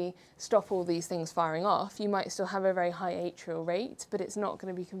necessarily stop all these things firing off. You might still have a very high atrial rate, but it's not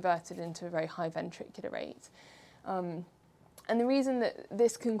going to be converted into a very high ventricular rate. And the reason that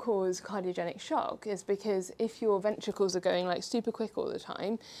this can cause cardiogenic shock is because if your ventricles are going like super quick all the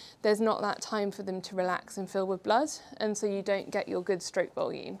time, there's not that time for them to relax and fill with blood, and so you don't get your good stroke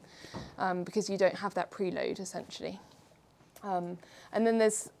volume because you don't have that preload essentially. And then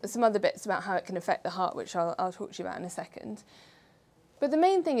there's some other bits about how it can affect the heart, which I'll talk to you about in a second. But the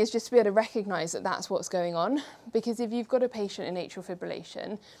main thing is just to be able to recognise that that's what's going on, because if you've got a patient in atrial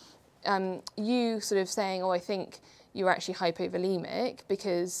fibrillation, you sort of saying, oh, I think you're actually hypovolemic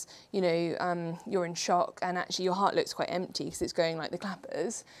because, you know, you're in shock and actually your heart looks quite empty because it's going like the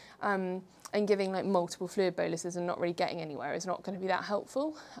clappers, and giving like multiple fluid boluses and not really getting anywhere is not going to be that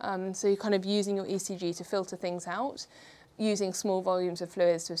helpful. So you're kind of using your ECG to filter things out, using small volumes of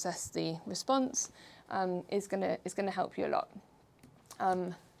fluids to assess the response is going to help you a lot.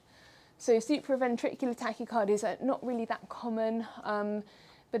 So supraventricular tachycardias are not really that common,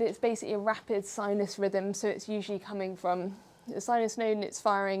 but it's basically a rapid sinus rhythm, so it's usually coming from the sinus node and it's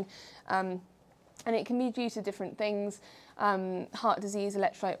firing, and it can be due to different things, heart disease,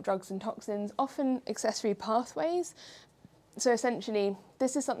 electrolyte drugs and toxins, often accessory pathways. So essentially,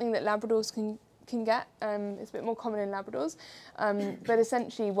 this is something that Labradors can get. It's a bit more common in Labradors, but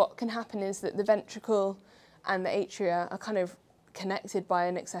essentially what can happen is that the ventricle and the atria are kind of connected by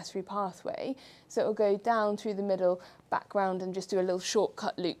an accessory pathway, so it'll go down through the middle, back round, and just do a little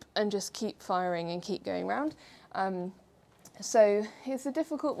shortcut loop and just keep firing and keep going round. So it's a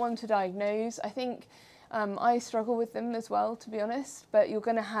difficult one to diagnose. I think I struggle with them as well, to be honest, but you're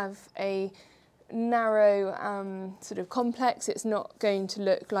going to have a narrow sort of complex. It's not going to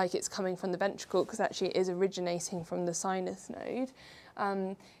look like it's coming from the ventricle because actually it is originating from the sinus node.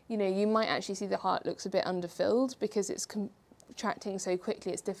 You know, you might actually see the heart looks a bit underfilled because it's contracting so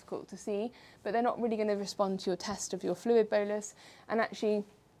quickly it's difficult to see, but they're not really going to respond to your test of your fluid bolus. And actually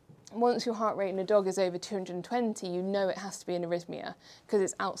once your heart rate in a dog is over 220, you know it has to be an arrhythmia because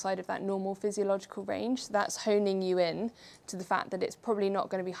it's outside of that normal physiological range. So that's honing you in to the fact that it's probably not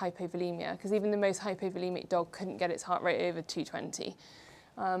going to be hypovolemia, because even the most hypovolemic dog couldn't get its heart rate over 220.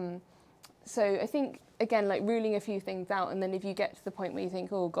 So I think, again, like ruling a few things out, and then if you get to the point where you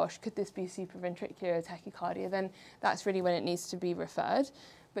think, oh gosh, could this be supraventricular tachycardia, then that's really when it needs to be referred.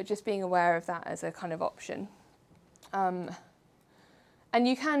 But just being aware of that as a kind of option. And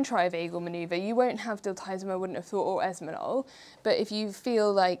you can try a vagal manoeuvre. You won't have diltiazem, I wouldn't have thought, or esmolol. But if you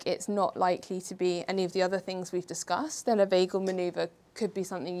feel like it's not likely to be any of the other things we've discussed, then a vagal manoeuvre could be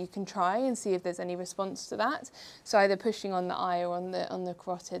something you can try and see if there's any response to that. So either pushing on the eye or on the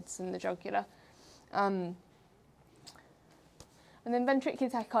carotids and the jugular. And then ventricular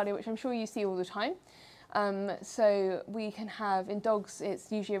tachycardia, which I'm sure you see all the time. So we can have, in dogs,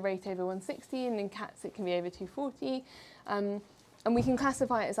 it's usually a rate over 160, and in cats it can be over 240. And we can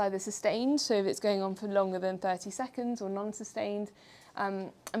classify it as either sustained, so if it's going on for longer than 30 seconds, or non-sustained,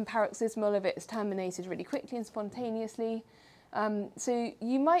 and paroxysmal if it's terminated really quickly and spontaneously. So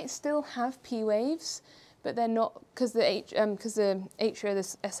you might still have P waves, but they're not, because the atria,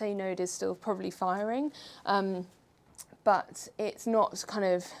 this SA node is still probably firing, but it's not kind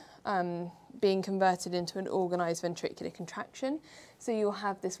of being converted into an organised ventricular contraction. So you'll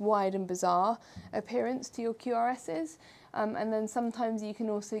have this wide and bizarre appearance to your QRSs. And then sometimes you can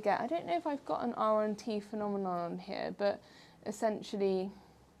also get, I don't know if I've got an R on T phenomenon here, but essentially,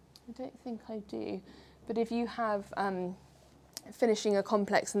 I don't think I do. But if you have finishing a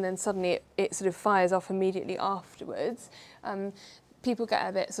complex and then suddenly it sort of fires off immediately afterwards, people get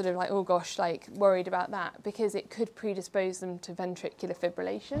a bit sort of like, oh gosh, like worried about that, because it could predispose them to ventricular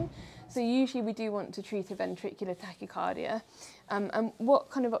fibrillation. So usually we do want to treat a ventricular tachycardia. And what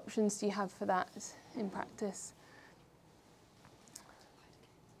kind of options do you have for that in practice?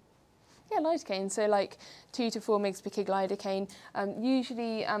 Yeah, lidocaine, so like 2 to 4 mg per kg lidocaine.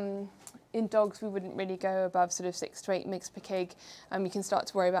 Usually in dogs we wouldn't really go above sort of 6 to 8 mg per kg, and we can start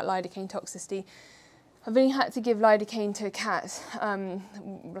to worry about lidocaine toxicity. I've only had to give lidocaine to a cat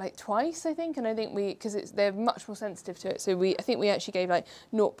like twice, I think, and I think because they're much more sensitive to it. So I think we actually gave like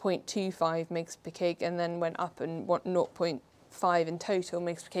 0.25 mg per kg and then went up and 0.5 in total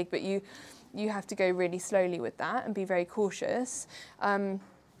mg per kg. But you have to go really slowly with that and be very cautious.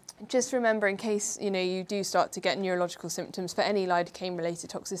 Just remember, in case you do start to get neurological symptoms for any lidocaine-related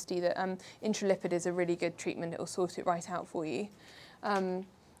toxicity, that intralipid is a really good treatment. It will sort it right out for you. And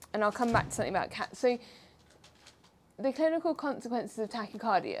I'll come back to something about cats. So the clinical consequences of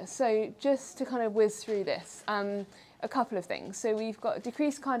tachycardia. So just to kind of whiz through this, a couple of things. So we've got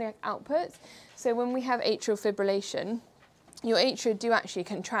decreased cardiac output. So when we have atrial fibrillation, your atria do actually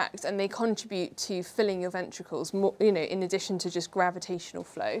contract, and they contribute to filling your ventricles more, in addition to just gravitational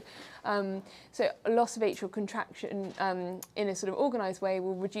flow. So a loss of atrial contraction in a sort of organised way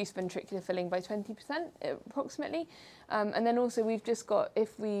will reduce ventricular filling by 20% approximately. And then also we've just got,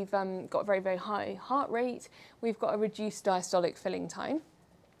 if we've got very, very high heart rate, we've got a reduced diastolic filling time.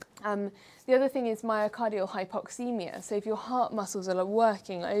 The other thing is myocardial hypoxemia. So if your heart muscles are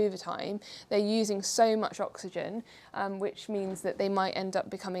working overtime, they're using so much oxygen, which means that they might end up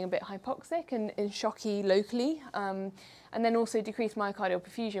becoming a bit hypoxic and shocky locally. And then also decreased myocardial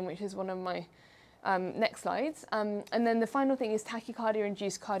perfusion, which is one of my next slides. And then the final thing is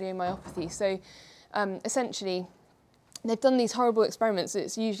tachycardia-induced cardiomyopathy. So essentially, they've done these horrible experiments,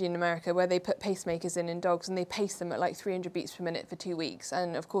 it's usually in America, where they put pacemakers in dogs and they pace them at like 300 beats per minute for 2 weeks.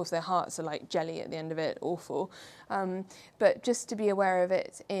 And of course their hearts are like jelly at the end of it, awful. But just to be aware of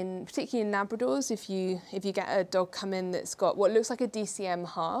it, particularly in Labradors, if you get a dog come in that's got what looks like a DCM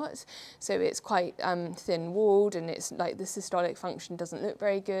heart, so it's quite thin-walled and it's like the systolic function doesn't look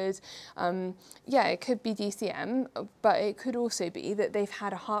very good. Yeah, it could be DCM, but it could also be that they've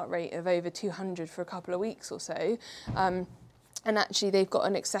had a heart rate of over 200 for a couple of weeks or so. And actually they've got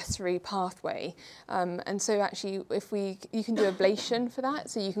an accessory pathway, and so actually you can do ablation for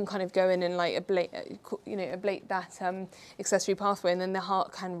that, so you can kind of go in and like ablate that accessory pathway, and then the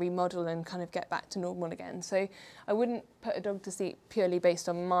heart can remodel and kind of get back to normal again. So I wouldn't put a dog to sleep purely based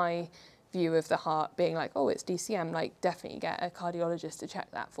on my view of the heart being like, oh, it's DCM. Like, definitely get a cardiologist to check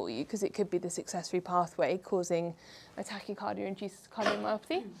that for you, because it could be this accessory pathway causing a tachycardia-induced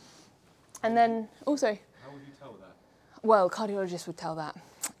cardiomyopathy. And then also, how would you tell that? Well, cardiologists would tell that,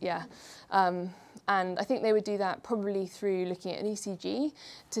 yeah. And I think they would do that probably through looking at an ECG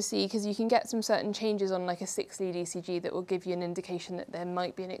to see, because you can get some certain changes on like a 6-lead ECG that will give you an indication that there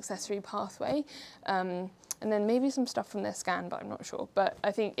might be an accessory pathway. And then maybe some stuff from their scan, but I'm not sure. But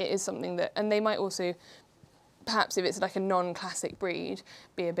I think it is something that, and they might also perhaps if it's like a non-classic breed,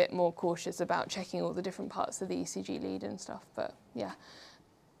 be a bit more cautious about checking all the different parts of the ECG lead and stuff. But yeah,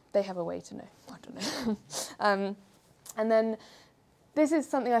 they have a way to know. I don't know. And then this is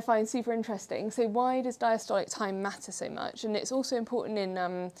something I find super interesting. So why does diastolic time matter so much? And it's also important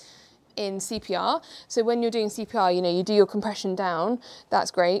in CPR. So when you're doing CPR, you know, you do your compression down,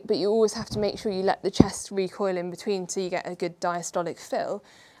 that's great, but you always have to make sure you let the chest recoil in between so you get a good diastolic fill.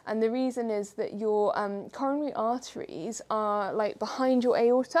 And the reason is that your coronary arteries are like behind your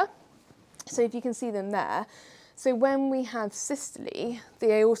aorta. So if you can see them there. So when we have systole,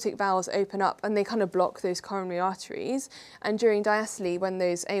 the aortic valves open up and they kind of block those coronary arteries. And during diastole, when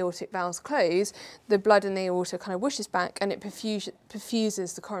those aortic valves close, the blood in the aorta kind of whooshes back and it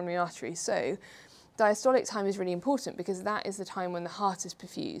perfuses the coronary arteries. So diastolic time is really important because that is the time when the heart is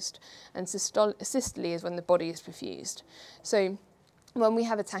perfused. And systole is when the body is perfused. So when we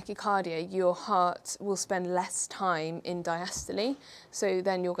have a tachycardia, your heart will spend less time in diastole, so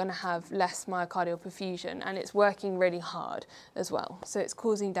then you're going to have less myocardial perfusion, and it's working really hard as well, so it's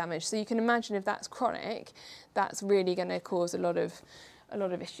causing damage. So you can imagine if that's chronic, that's really going to cause a lot of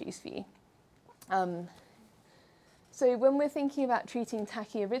issues for you. So when we're thinking about treating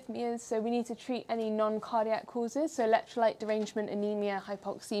tachyarrhythmias, so we need to treat any non-cardiac causes, so electrolyte derangement, anemia,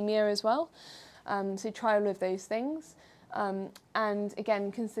 hypoxemia as well. So try all of those things. And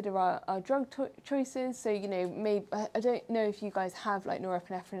again, consider our drug choices. So, you know, maybe, I don't know if you guys have like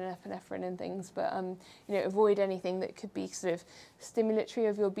norepinephrine and epinephrine and things, but, you know, avoid anything that could be sort of stimulatory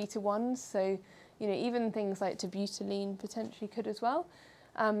of your beta-1s. So, you know, even things like terbutaline potentially could as well.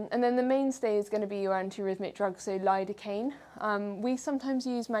 And then the mainstay is going to be your antiarrhythmic drug, so lidocaine. We sometimes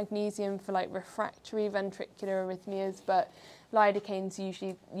use magnesium for like refractory ventricular arrhythmias, but lidocaine's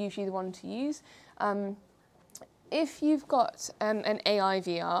usually the one to use. If you've got an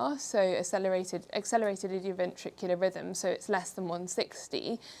AIVR, so accelerated idioventricular rhythm, so it's less than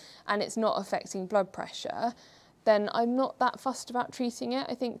 160, and it's not affecting blood pressure, then I'm not that fussed about treating it.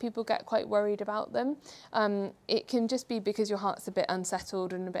 I think people get quite worried about them. It can just be because your heart's a bit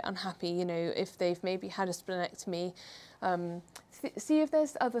unsettled and a bit unhappy, you know, if they've maybe had a splenectomy. See if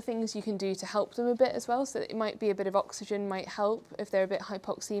there's other things you can do to help them a bit as well. So it might be a bit of oxygen might help if they're a bit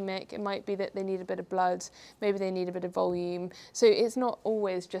hypoxemic. It might be that they need a bit of blood, maybe they need a bit of volume. So it's not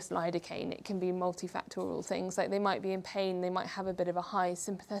always just lidocaine. It can be multifactorial things, like they might be in pain, they might have a bit of a high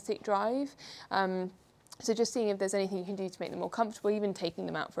sympathetic drive. So just seeing if there's anything you can do to make them more comfortable, even taking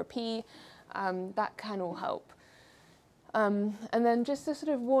them out for a pee, that can all help. And then just a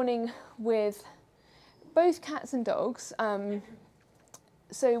sort of warning with both cats and dogs.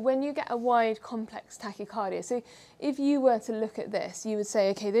 So when you get a wide complex tachycardia, so if you were to look at this, you would say,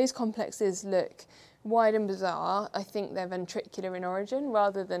 okay, those complexes look wide and bizarre. I think they're ventricular in origin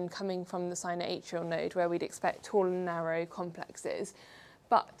rather than coming from the sinoatrial node where we'd expect tall and narrow complexes.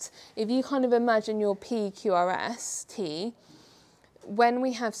 But if you kind of imagine your PQRS-T, when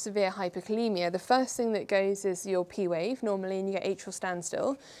we have severe hyperkalemia, the first thing that goes is your P wave normally, and you get atrial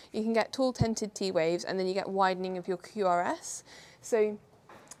standstill. You can get tall tented T waves, and then you get widening of your QRS. So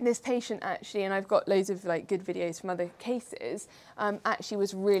this patient actually, and I've got loads of like good videos from other cases, actually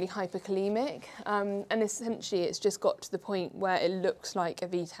was really hyperkalemic, and essentially it's just got to the point where it looks like a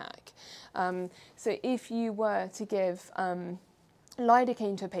VTAC. So if you were to give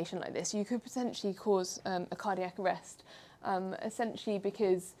lidocaine to a patient like this, you could potentially cause a cardiac arrest, essentially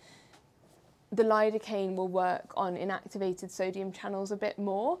because the lidocaine will work on inactivated sodium channels a bit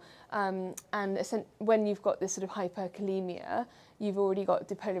more, and when you've got this sort of hyperkalemia, you've already got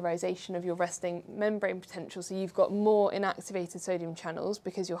depolarization of your resting membrane potential, so you've got more inactivated sodium channels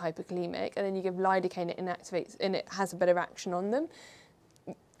because you're hyperkalemic, and then you give lidocaine, it inactivates and it has a bit of action on them.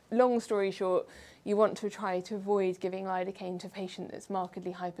 Long story short, you want to try to avoid giving lidocaine to a patient that's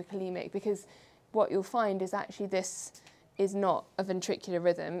markedly hyperkalemic, because what you'll find is actually this is not a ventricular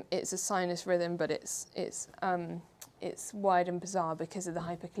rhythm, it's a sinus rhythm, but it's wide and bizarre because of the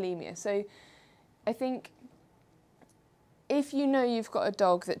hyperkalemia. So I think if you know you've got a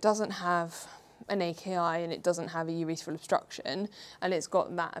dog that doesn't have an AKI and it doesn't have a urethral obstruction and it's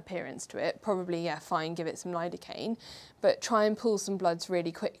got that appearance to it, probably, yeah, fine, give it some lidocaine, but try and pull some bloods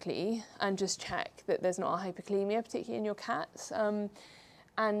really quickly and just check that there's not a hyperkalemia, particularly in your cats.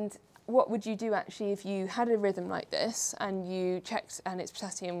 And what would you do actually if you had a rhythm like this and you checked and its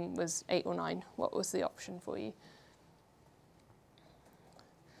potassium was 8 or 9? What was the option for you?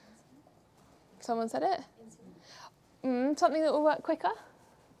 Someone said it? Something that will work quicker?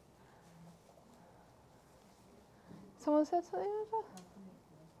 Someone said something like that?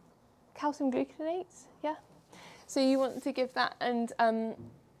 Calcium gluconate, yeah. So you want to give that, and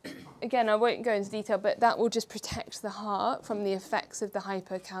again, I won't go into detail, but that will just protect the heart from the effects of the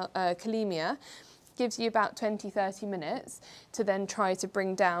hypokalemia. Gives you about 20-30 minutes to then try to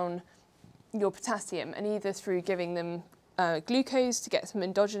bring down your potassium, and either through giving them glucose to get some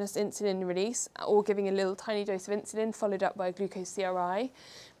endogenous insulin release, or giving a little tiny dose of insulin followed up by a glucose CRI.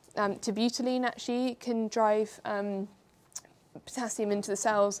 Terbutaline actually can drive potassium into the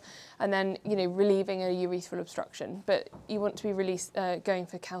cells, and then relieving a urethral obstruction. But you want to be going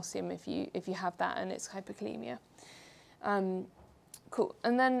for calcium if you have that and it's hypokalemia. Cool.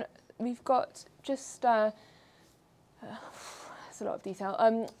 And then we've got just it's a lot of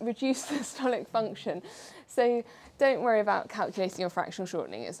detail. Reduce systolic function. So don't worry about calculating your fractional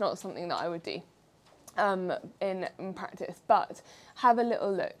shortening. It's not something that I would do in practice, but have a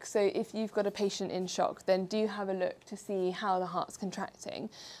little look. So if you've got a patient in shock, then do have a look to see how the heart's contracting.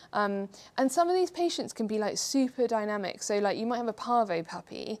 And some of these patients can be like super dynamic. So like you might have a parvo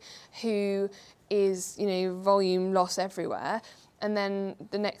puppy who is, volume loss everywhere. And then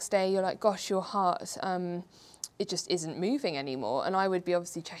the next day you're like, gosh, your heart, it just isn't moving anymore. And I would be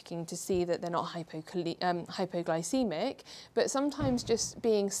obviously checking to see that they're not hypoglycemic, but sometimes just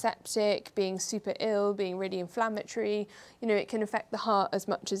being septic, being super ill, being really inflammatory, it can affect the heart as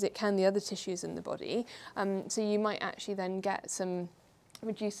much as it can the other tissues in the body. So you might actually then get some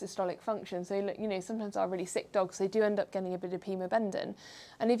reduced systolic function. So sometimes our really sick dogs, they do end up getting a bit of pemobendin.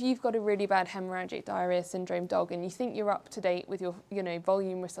 And if you've got a really bad hemorrhagic diarrhea syndrome dog and you think you're up to date with your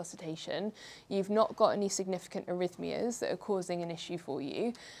volume resuscitation, you've not got any significant arrhythmias that are causing an issue for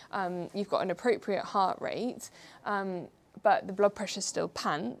you, you've got an appropriate heart rate, but the blood pressure still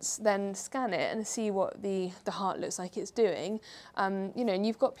pants, then scan it and see what the heart looks like it's doing. And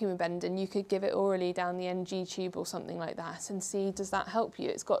you've got pemobendin, you could give it orally down the NG tube or something like that and see, does that help you?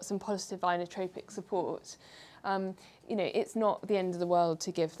 It's got some positive inotropic support. It's not the end of the world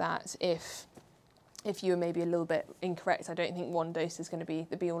to give that if you were maybe a little bit incorrect. I don't think one dose is going to be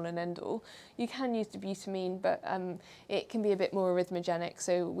the be-all and end-all. You can use dobutamine, but it can be a bit more arrhythmogenic,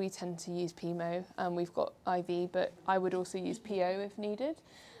 so we tend to use PEMO. We've got IV, but I would also use PO if needed.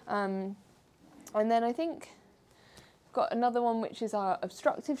 And then I think we've got another one, which is our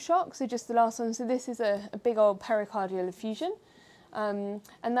obstructive shock, so just the last one. So this is a big old pericardial effusion. And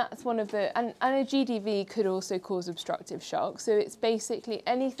that's one of the, and a GDV could also cause obstructive shock. So it's basically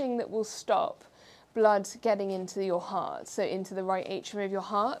anything that will stop blood getting into your heart, so into the right atrium of your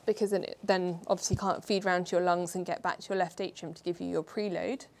heart, because then obviously can't feed round to your lungs and get back to your left atrium to give you your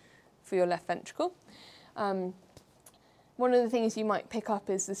preload for your left ventricle. One of the things you might pick up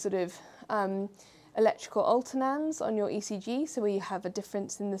is the sort of electrical alternans on your ECG, so where you have a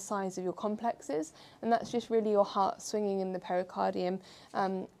difference in the size of your complexes, and that's just really your heart swinging in the pericardium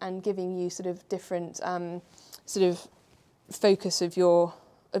and giving you sort of different sort of focus of your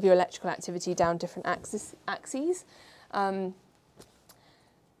electrical activity down different axes.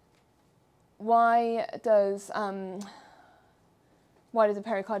 Why does a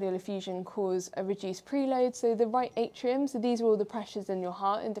pericardial effusion cause a reduced preload? So the right atrium, so these are all the pressures in your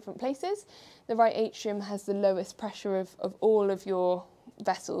heart in different places. The right atrium has the lowest pressure of all of your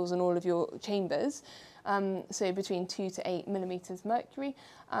vessels and all of your chambers. So between 2 to 8 millimeters mercury,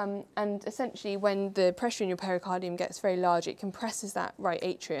 and essentially when the pressure in your pericardium gets very large, it compresses that right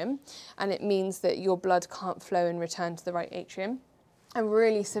atrium, and it means that your blood can't flow and return to the right atrium. And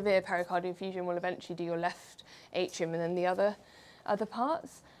really severe pericardial effusion will eventually do your left atrium and then the other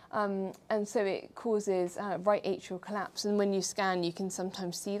parts. And so it causes right atrial collapse, and when you scan you can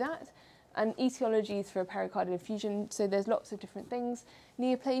sometimes see that. And etiologies for a pericardial effusion, so there's lots of different things.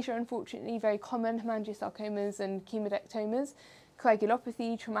 Neoplasia, unfortunately, very common, hemangiosarcomas and chemodectomas.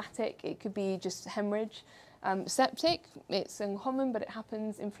 Coagulopathy, traumatic, it could be just hemorrhage. Septic, it's uncommon, but it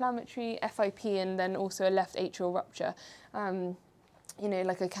happens. Inflammatory, FIP, and then also a left atrial rupture.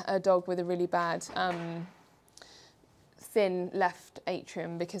 Like a dog with a really bad thin left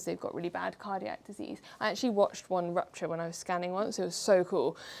atrium because they've got really bad cardiac disease. I actually watched one rupture when I was scanning once. It was so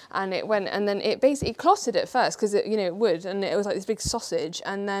cool, and it went, and then it basically clotted at first because it would, and it was like this big sausage,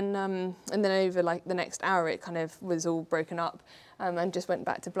 and then over like the next hour it kind of was all broken up and just went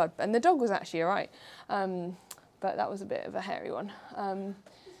back to blood. And the dog was actually all right, but that was a bit of a hairy one.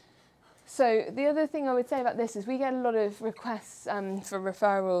 So the other thing I would say about this is we get a lot of requests for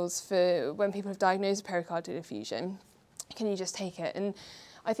referrals for when people have diagnosed pericardial effusion. Can you just take it? And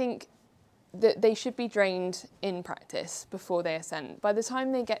I think they should be drained in practice before they ascend. By the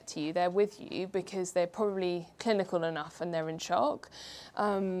time they get to you, they're with you because they're probably clinical enough and they're in shock.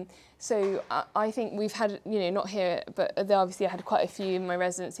 So I think we've had, you know, not here, but obviously I had quite a few in my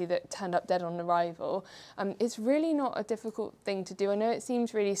residency that turned up dead on arrival. It's really not a difficult thing to do. I know it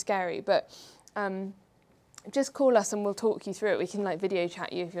seems really scary, but just call us and we'll talk you through it. We can like video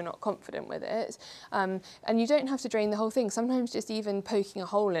chat you if you're not confident with it. And you don't have to drain the whole thing. Sometimes just even poking a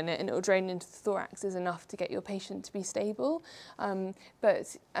hole in it and it will drain into the thorax is enough to get your patient to be stable. And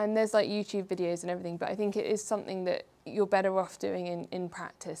there's like YouTube videos and everything, but I think it is something that you're better off doing in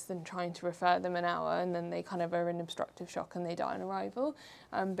practice than trying to refer them an hour and then they kind of are in obstructive shock and they die on arrival.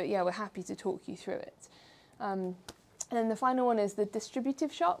 But yeah, we're happy to talk you through it. And then the final one is the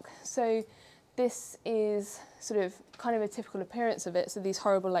distributive shock. So this is sort of kind of a typical appearance of it. So these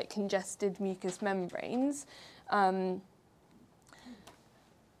horrible like congested mucous membranes.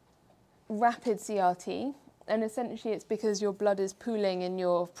 Rapid CRT, and essentially it's because your blood is pooling in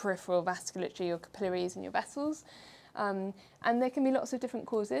your peripheral vasculature, your capillaries and your vessels. And there can be lots of different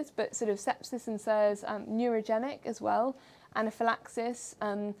causes, but sort of sepsis and SIRS, neurogenic as well, anaphylaxis,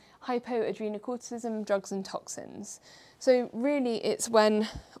 hypoadrenocorticism, drugs and toxins. So really it's when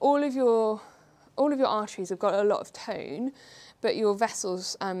all of your arteries have got a lot of tone, but your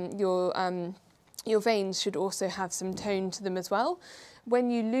vessels, your veins should also have some tone to them as well.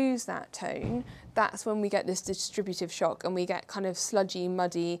 When you lose that tone, that's when we get this distributive shock and we get kind of sludgy,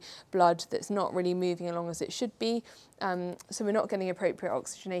 muddy blood that's not really moving along as it should be. So we're not getting appropriate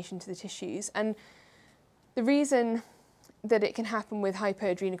oxygenation to the tissues. And the reason that it can happen with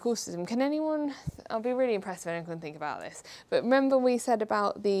hypoadrenocorticism, can anyone, I'll be really impressed if anyone can think about this, but remember we said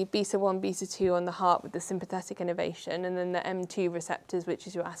about the beta 1, beta 2 on the heart with the sympathetic innervation and then the M2 receptors, which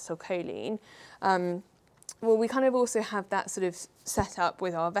is your acetylcholine. Well, we kind of also have that sort of set up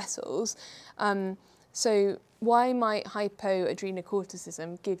with our vessels. So why might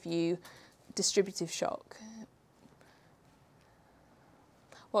hypoadrenocorticism give you distributive shock?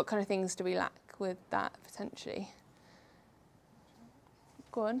 What kind of things do we lack with that potentially?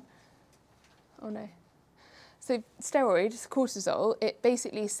 Go on. Oh no. So steroids, cortisol, it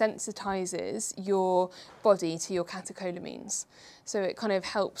basically sensitizes your body to your catecholamines. So it kind of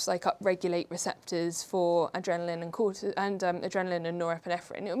helps like upregulate receptors for adrenaline and adrenaline and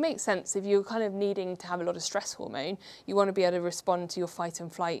norepinephrine. It would make sense if you're kind of needing to have a lot of stress hormone, you want to be able to respond to your fight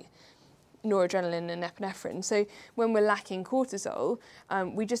and flight noradrenaline and epinephrine. So when we're lacking cortisol,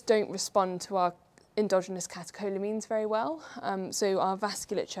 we just don't respond to our endogenous catecholamines very well. So our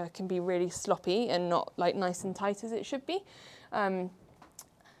vasculature can be really sloppy and not like nice and tight as it should be. And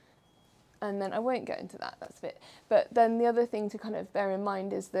then I won't get into that, that's a bit. But then the other thing to kind of bear in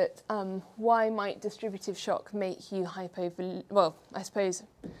mind is that why might distributive shock make you well, I suppose,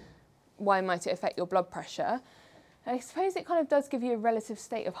 why might it affect your blood pressure? I suppose it kind of does give you a relative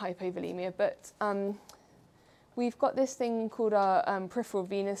state of hypovolemia, but we've got this thing called our peripheral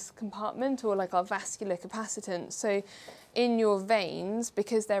venous compartment, or like our vascular capacitance. So in your veins,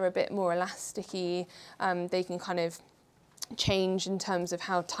 because they're a bit more elasticy, they can kind of change in terms of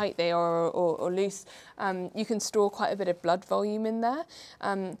how tight they are or loose. You can store quite a bit of blood volume in there.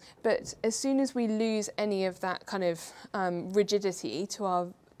 But as soon as we lose any of that kind of rigidity to our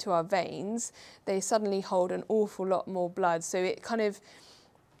veins, they suddenly hold an awful lot more blood. So it kind of,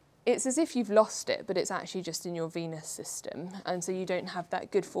 it's as if you've lost it, but it's actually just in your venous system. And so you don't have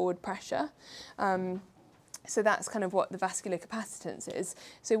that good forward pressure. So that's kind of what the vascular capacitance is.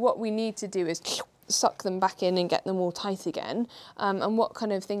 So what we need to do is suck them back in and get them all tight again. And what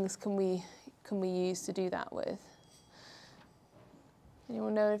kind of things can we use to do that with?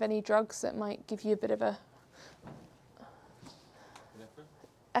 Anyone know of any drugs that might give you a bit of a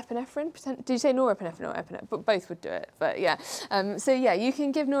epinephrine? Did you say norepinephrine or epinephrine? But both would do it, but yeah. So yeah, you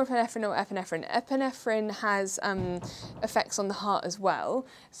can give norepinephrine or epinephrine. Epinephrine has effects on the heart as well.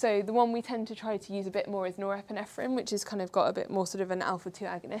 So the one we tend to try to use a bit more is norepinephrine, which has kind of got a bit more sort of an alpha-2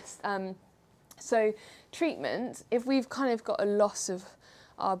 agonist. So treatment, if we've kind of got a loss of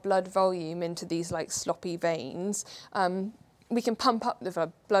our blood volume into these like sloppy veins, we can pump up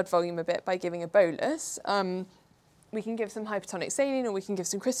the blood volume a bit by giving a bolus. We can give some hypertonic saline or we can give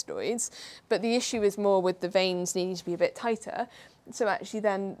some crystalloids, but the issue is more with the veins needing to be a bit tighter. So actually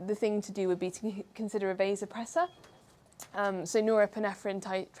then the thing to do would be to consider a vasopressor. So norepinephrine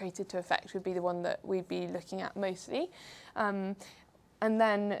titrated to effect would be the one that we'd be looking at mostly. And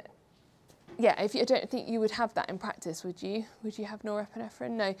then, yeah, I don't think you would have that in practice, would you? Would you have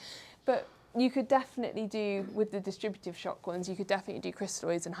norepinephrine? No, but you could definitely do, with the distributive shock ones, you could definitely do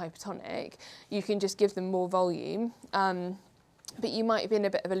crystalloids and hypertonic. You can just give them more volume. but you might be in a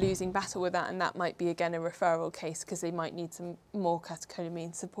bit of a losing battle with that, and that might be again a referral case because they might need some more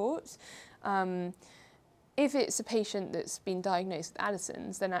catecholamine support. If it's a patient that's been diagnosed with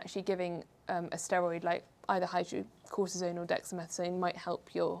Addison's, then actually giving a steroid like either hydrocortisone or dexamethasone might help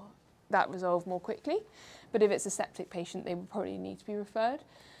that resolve more quickly. But if it's a septic patient, they would probably need to be referred.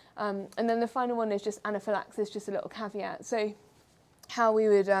 And then the final one is just anaphylaxis, just a little caveat. So how we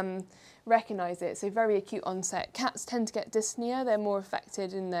would recognise it, so very acute onset. Cats tend to get dyspnea, they're more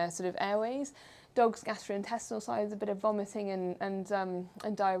affected in their sort of airways. Dogs, gastrointestinal signs, a bit of vomiting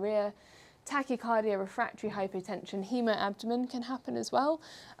and diarrhoea. Tachycardia, refractory hypotension, hemoabdomen can happen as well.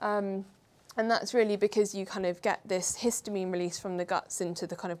 And that's really because you kind of get this histamine release from the guts into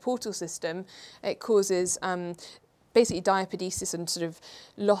the kind of portal system. It causes basically diapedesis and sort of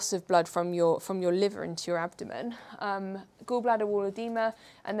loss of blood from your liver into your abdomen. Gallbladder wall edema,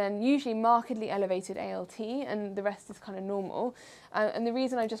 and then usually markedly elevated ALT, and the rest is kind of normal. And the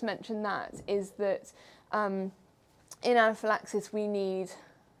reason I just mentioned that is that in anaphylaxis we need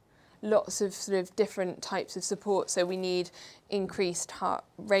lots of sort of different types of support. So we need increased heart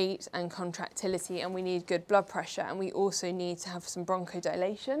rate and contractility, and we need good blood pressure, and we also need to have some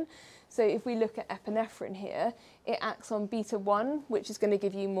bronchodilation. So if we look at epinephrine here, it acts on beta 1, which is going to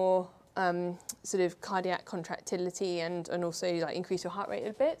give you more sort of cardiac contractility and also like increase your heart rate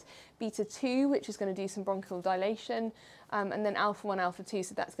a bit. Beta 2, which is going to do some bronchial dilation, and then alpha 1, alpha 2,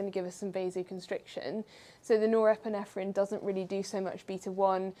 so that's going to give us some vasoconstriction. So the norepinephrine doesn't really do so much beta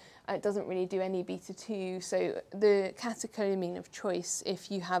 1, it doesn't really do any beta 2, so the catecholamine of choice if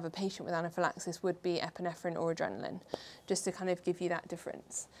you have a patient with anaphylaxis would be epinephrine or adrenaline, just to kind of give you that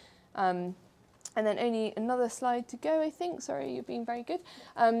difference. And then only another slide to go, I think. Sorry, you're being very good.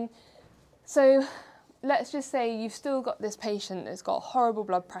 So let's just say you've still got this patient that's got horrible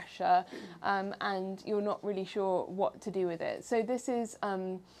blood pressure and you're not really sure what to do with it. So this is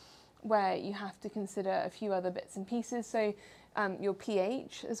where you have to consider a few other bits and pieces. So your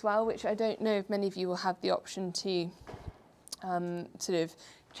pH as well, which I don't know if many of you will have the option to sort of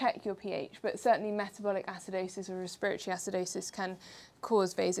check your pH, but certainly metabolic acidosis or respiratory acidosis can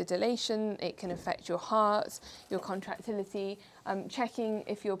cause vasodilation. It can affect your heart, your contractility, checking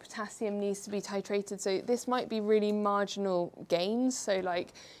if your potassium needs to be titrated. So this might be really marginal gains. So like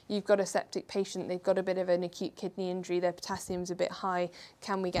you've got a septic patient, they've got a bit of an acute kidney injury, their potassium's a bit high.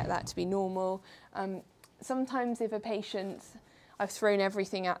 Can we get that to be normal? Sometimes if a patient, I've thrown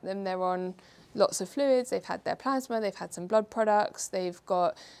everything at them, they're on lots of fluids, they've had their plasma, they've had some blood products, they've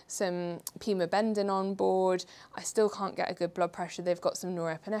got some pemobendin on board, I still can't get a good blood pressure, they've got some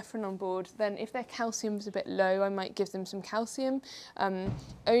norepinephrine on board, then if their calcium's a bit low, I might give them some calcium,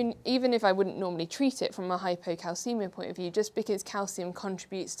 even if I wouldn't normally treat it from a hypocalcemia point of view, just because calcium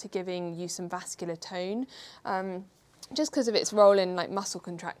contributes to giving you some vascular tone, just because of its role in like muscle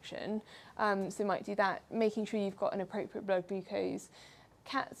contraction. So you might do that, making sure you've got an appropriate blood glucose.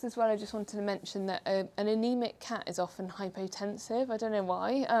 Cats as well, I just wanted to mention that an anemic cat is often hypotensive. I don't know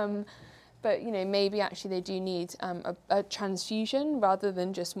why, but you know, maybe actually they do need a transfusion rather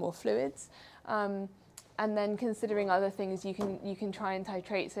than just more fluids. And then considering other things you can try and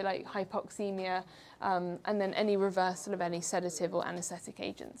titrate, so like hypoxemia, and then any reversal of any sedative or anaesthetic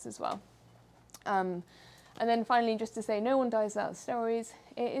agents as well. And then finally, just to say, no one dies without steroids.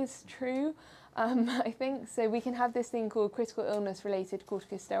 It is true. I think so. We can have this thing called critical illness related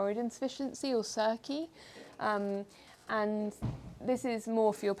corticosteroid insufficiency, or CIRCI, and this is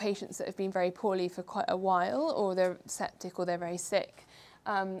more for your patients that have been very poorly for quite a while, or they're septic, or they're very sick,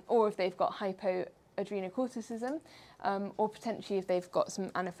 or if they've got hypoadrenocorticism, or potentially if they've got some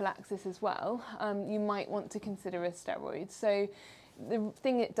anaphylaxis as well, you might want to consider a steroid. So the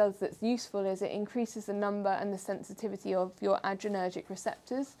thing it does that's useful is it increases the number and the sensitivity of your adrenergic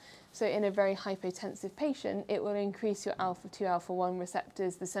receptors. So in a very hypotensive patient, it will increase your alpha 2, alpha 1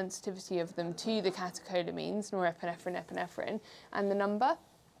 receptors, the sensitivity of them to the catecholamines, norepinephrine, epinephrine, and the number.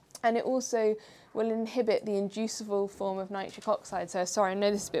 And it also will inhibit the inducible form of nitric oxide. So sorry, I know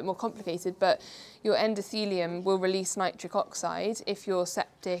this is a bit more complicated, but your endothelium will release nitric oxide if you're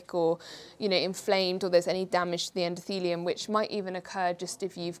septic or, you know, inflamed, or there's any damage to the endothelium, which might even occur just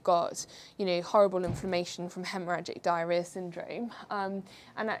if you've got, you know, horrible inflammation from hemorrhagic diarrhea syndrome. And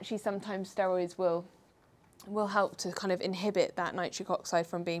actually sometimes steroids will help to kind of inhibit that nitric oxide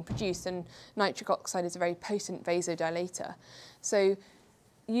from being produced, and nitric oxide is a very potent vasodilator. So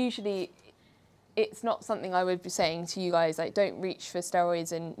usually it's not something I would be saying to you guys, like don't reach for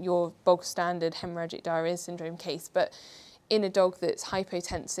steroids in your bog standard hemorrhagic diarrhea syndrome case, but in a dog that's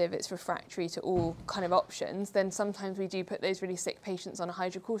hypotensive, it's refractory to all kind of options, then sometimes we do put those really sick patients on a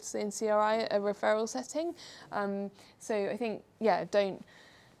hydrocortisone CRI at a referral setting. So I think, yeah, don't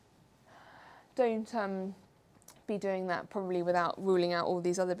be doing that probably without ruling out all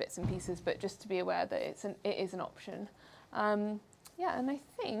these other bits and pieces, but just to be aware that it is an option. Yeah, and I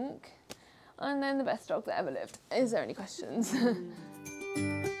think, and then the best dog that ever lived. Is there any questions?